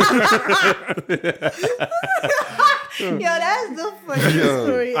 Yo, that's the funniest Yo,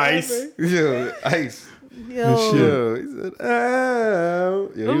 story Ice. ever. Yo, Ice. Yo. Yo, he said,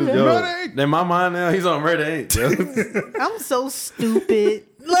 oh. Yo, he was, yo, Murder Inc. in my mind now, he's on Murder Inc. Yo. I'm so stupid.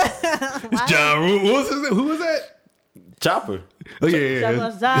 Ja Rule. Who was that? Chopper. Oh yeah. Job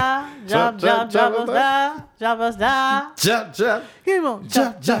us die. Chop, chop. Come on,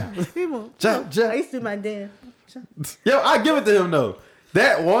 Chop, chop. come on. Chop, chop. I used to do my dance. Yo, I give it to him though.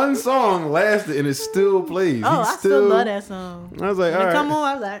 That one song lasted and it still plays. Oh, He's I still love that song. I was like, all When it right. come on,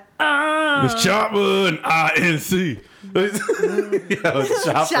 I was like, It's Chopper and INC. Yo,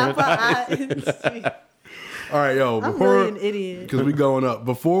 Chopper, Chopper. All right, yo. I'm Before, really an idiot. because we going up.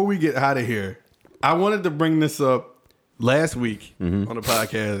 Before we get out of here, I wanted to bring this up last week on the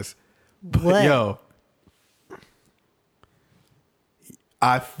podcast. But What? yo,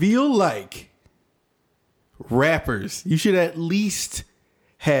 I feel like rappers, you should at least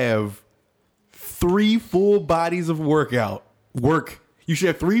have 3 full bodies of work. You should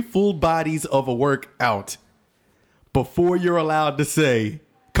have 3 full bodies of a workout before you're allowed to say,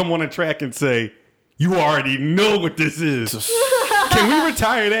 come on a track and say, you already know what this is. Can we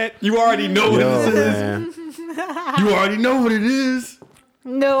retire that? You already know what Yo, this is. man. You already know what it is.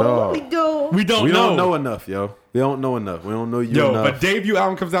 No, Dog. we don't. We don't We know. don't know enough, yo. We don't know enough. We don't know you Yo, enough. but debut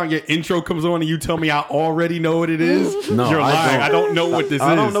album comes out, your intro comes on, and you tell me I already know what it is. No, You're I lying. don't. I don't know what this is.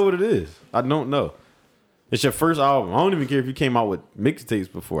 I don't know what it is. I don't know. It's your first album. I don't even care if you came out with mixtapes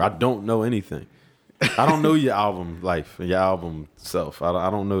before. I don't know anything. I don't know your album life and your album self. I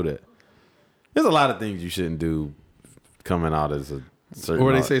don't know that. There's a lot of things you shouldn't do coming out as a certain.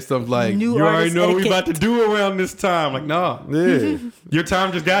 Or they art. say stuff like, New you already artist know what we etiquette. about to do around this time. Like, nah, Yeah, your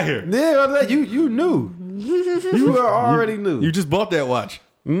time just got here. yeah. I was like, you knew. You were already knew. You just bought that watch.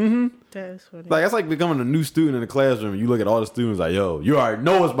 That's funny. Like that's like becoming a new student in the classroom. You look at all the students like, yo, you already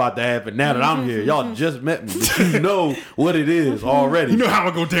know what's about to happen now that I'm here. Y'all just met me. But you know what it is already. You know how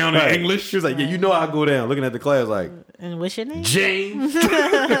I go down in Right. English. She was like, yeah, you know how I go down. Looking at the class like, And what's your name? James.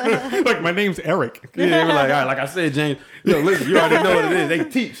 Like, my name's Eric. Yeah, they were like, all right, like I said, James. Yo, listen, you already know what it is. They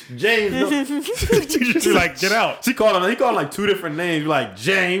teach. James. No. She's like, get out. He called him like 2 different names. Like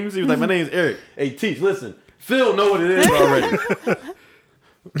James. He was like, my name's Eric. Hey, teach. Listen, Phil know what it is already.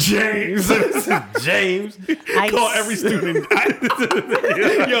 James. James. Ice. Call every student.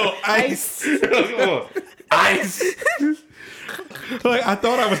 Yo, Ice. Ice. Like, I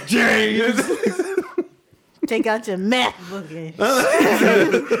thought I was James. Take out your math book. And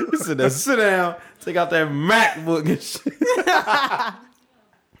Sit down. Take out that MacBook and shit.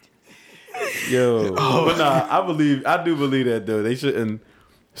 Yo, but nah, I do believe that though. They shouldn't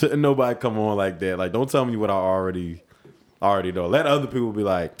nobody come on like that. Like, don't tell me what I already know. Let other people be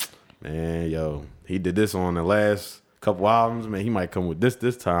like, man, yo, he did this on the last couple albums. Man, he might come with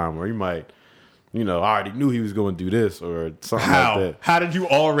this time, or he might, I already knew he was going to do this or something like that. How did you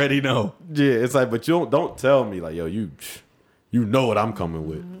already know? Yeah, it's like, but you don't tell me like, yo, you know what I'm coming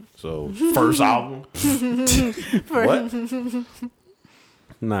with. So first album, what?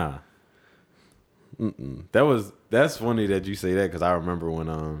 Nah. That's funny that you say that because I remember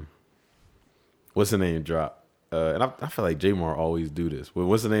when what's the name dropped, and I feel like J-Mar always do this. But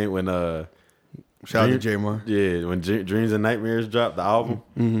what's the name when Shout out to J-Mar. Yeah, when Dreams and Nightmares dropped the album,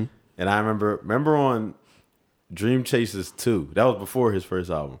 and I remember on Dream Chasers 2, that was before his first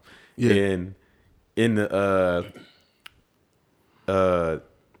album. Yeah. And in the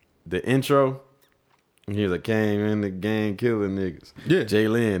intro, he was like, came in the gang killing niggas. Yeah.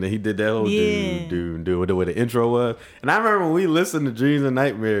 Jalen, and he did that whole Yeah. do what the intro was. And I remember when we listened to Dreams and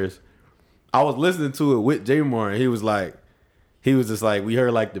Nightmares, I was listening to it with J-Mar, and he was just like, we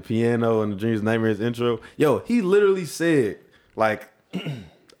heard like the piano and the Dreams and Nightmares intro. Yo, he literally said, like,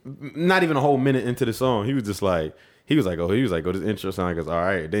 not even a whole minute into the song, he was like, oh, this intro sound like it's all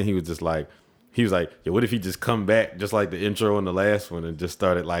right. Then he was like, yo, what if he just come back just like the intro in the last one and just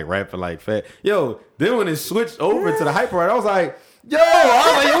started like rapping like fat? Yo, then when it switched over to the hype part, I was like, yo,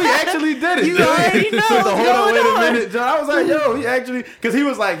 he actually did it. You already know So what's hold on, going wait a on. minute, John. I was like, yo, he actually, because he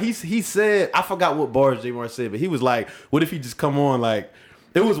was like, he said, I forgot what bars J-Mar said, but he was like, what if he just come on like,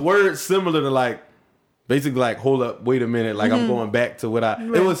 it was words similar to like, basically like, hold up, wait a minute, like I'm going back to what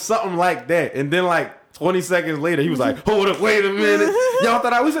it was something like that. And then like 20 seconds later, he was like, hold up, wait a minute. Y'all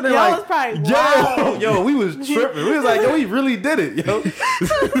thought I was sitting there Y'all like, was probably, wow. yo, we was tripping. We was like, yo, he really did it, yo.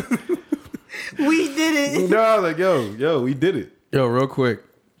 We did it. No, I was like, yo, we did it. Yo, real quick.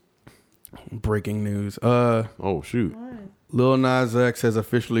 Breaking news. Oh, shoot. Lil Nas X has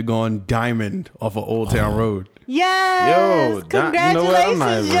officially gone diamond off of Old Town Road. Yes. Yo, you know Congratulations, what? I'm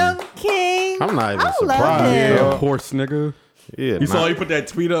not even- young king. I'm not even I love surprised, him. yo. Horse nigga. Yeah, You saw he put that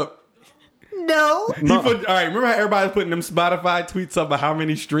tweet up. No, No. He put, all right, remember how everybody's putting them Spotify tweets up about how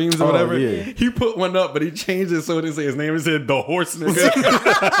many streams or whatever? Yeah. He put one up, but he changed it so it didn't say his name. It said The Horse Nigga.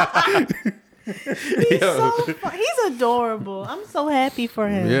 He's adorable. I'm so happy for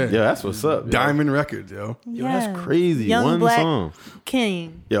him. Yeah. Yeah, that's what's up. Yo. Diamond Records, yo. Yo, that's Yes. crazy. Young One Black song.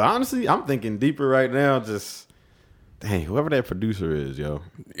 King. Yo, honestly, I'm thinking deeper right now. Just, dang, whoever that producer is, yo.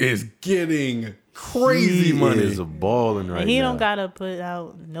 Is getting crazy He money. is balling right And he now. don't gotta put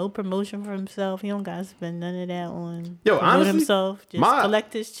out no promotion for himself. He don't gotta spend none of that on Yo, promote honestly, himself. Just my-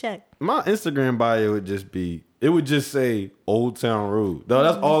 collect his check. My Instagram bio would just be, it would just say Old Town Road. Though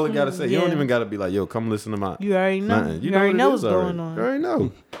that's all it gotta say. You don't Yeah. even gotta be like, yo, come listen to my. You already know. Nothing. You already what it know is what's already. going on. You already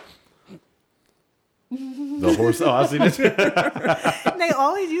know. The horse. Oh, I see this. They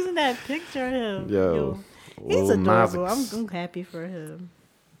always using that picture of him. Yo. He's Lil Nas adorable. X. I'm happy for him.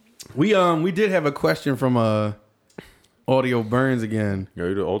 We did have a question from Audio Burns again. Yo,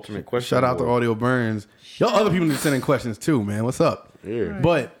 you the ultimate question. Shout out to boy. Audio Burns. Y'all other people need to send in questions too, man. What's up? Yeah.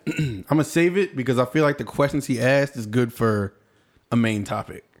 But I'm gonna save it because I feel like the questions he asked is good for a main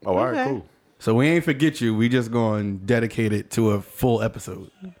topic. Oh, all right, Okay. cool. So we ain't forget you. We just going to dedicate it to a full episode.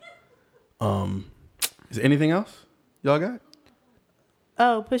 Is there anything else y'all got?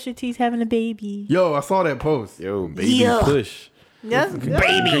 Oh, Pusha T's having a baby. Yo, I saw that post. Yo, baby Yeah. Push. Yes,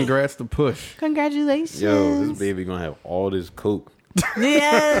 Congrats to Push. Congratulations. Yo, this baby gonna have all this coke.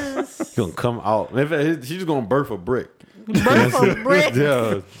 Yes. He gonna come out. In fact, she's gonna birth a brick. Birth a brick.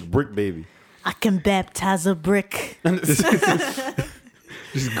 Yeah, brick baby. I can baptize a brick.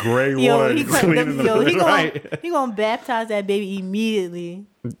 Just gray Yo, water he cleaning the brick. Right. gonna baptize that baby immediately.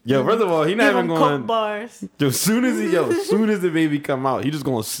 Yo, first of all, he not Give even him going. Coke bars. As soon as the baby come out, he just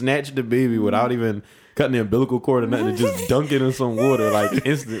gonna snatch the baby without even cutting the umbilical cord or nothing, and just dunk it in some water like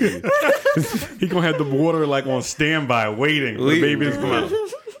instantly. He gonna have the water like on standby, waiting for the baby to come out.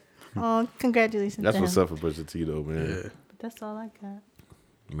 Oh, congratulations. That's to what's him. up for Pusha T though, man. But that's all I got.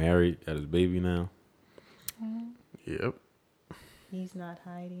 Married, got his baby now. Yep. He's not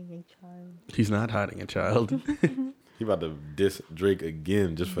hiding a child. He's not hiding a child. He about to diss Drake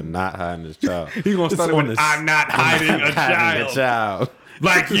again just for not hiding his child. He's gonna start it on with, the- I'm not hiding a Hiding child. a child.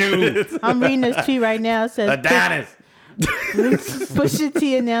 Like you. I'm reading this tweet right now. It says Adonis. Pusha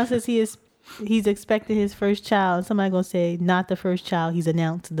T announces he's expecting his first child. Somebody gonna say not the first child he's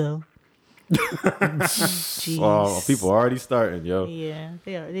announced though. Jeez. Oh, people already starting, yo. Yeah,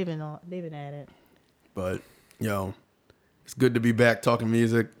 they've been at it. But, yo, it's good to be back talking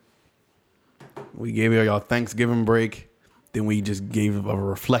music. We gave y'all Thanksgiving break. Then we just gave a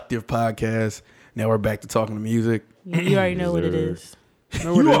reflective podcast. Now we're back to talking to music. You already know what it is.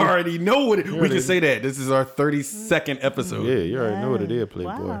 You already know what it is. We can say that. This is our 32nd episode. Yeah, you already know what it is,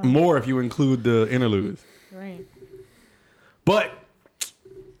 Playboy. Wow. More if you include the interludes. Right. But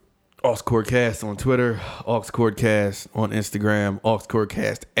AuxCordcast on Twitter, AuxCordcast on Instagram,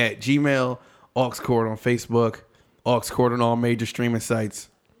 AuxCordcast at Gmail, AuxCord on Facebook, AuxCord on all major streaming sites.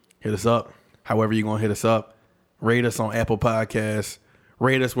 Hit us up. However you're going to hit us up. Rate us on Apple Podcasts.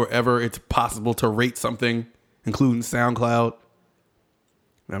 Rate us wherever it's possible to rate something, including SoundCloud.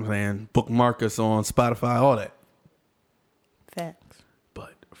 You know what I'm saying? Bookmark us on Spotify, all that. Facts.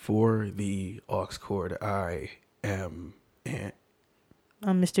 But for the AuxCord, I am Ant.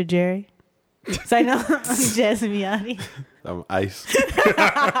 I'm Mr. Jerry. So no, I'm Jasmine Miotti. I'm ice.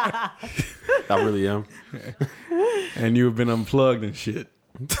 I really am. And you've been unplugged and shit.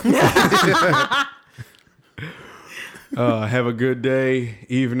 Have a good day,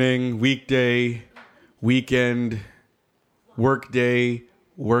 evening, weekday, weekend, work day,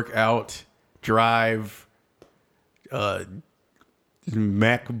 workout, drive,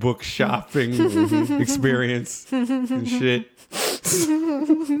 MacBook shopping experience and shit.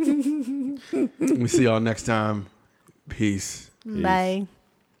 We see y'all next time. Peace. Bye.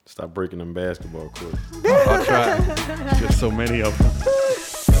 Stop breaking them basketball courts. I'll try. There's so many of them.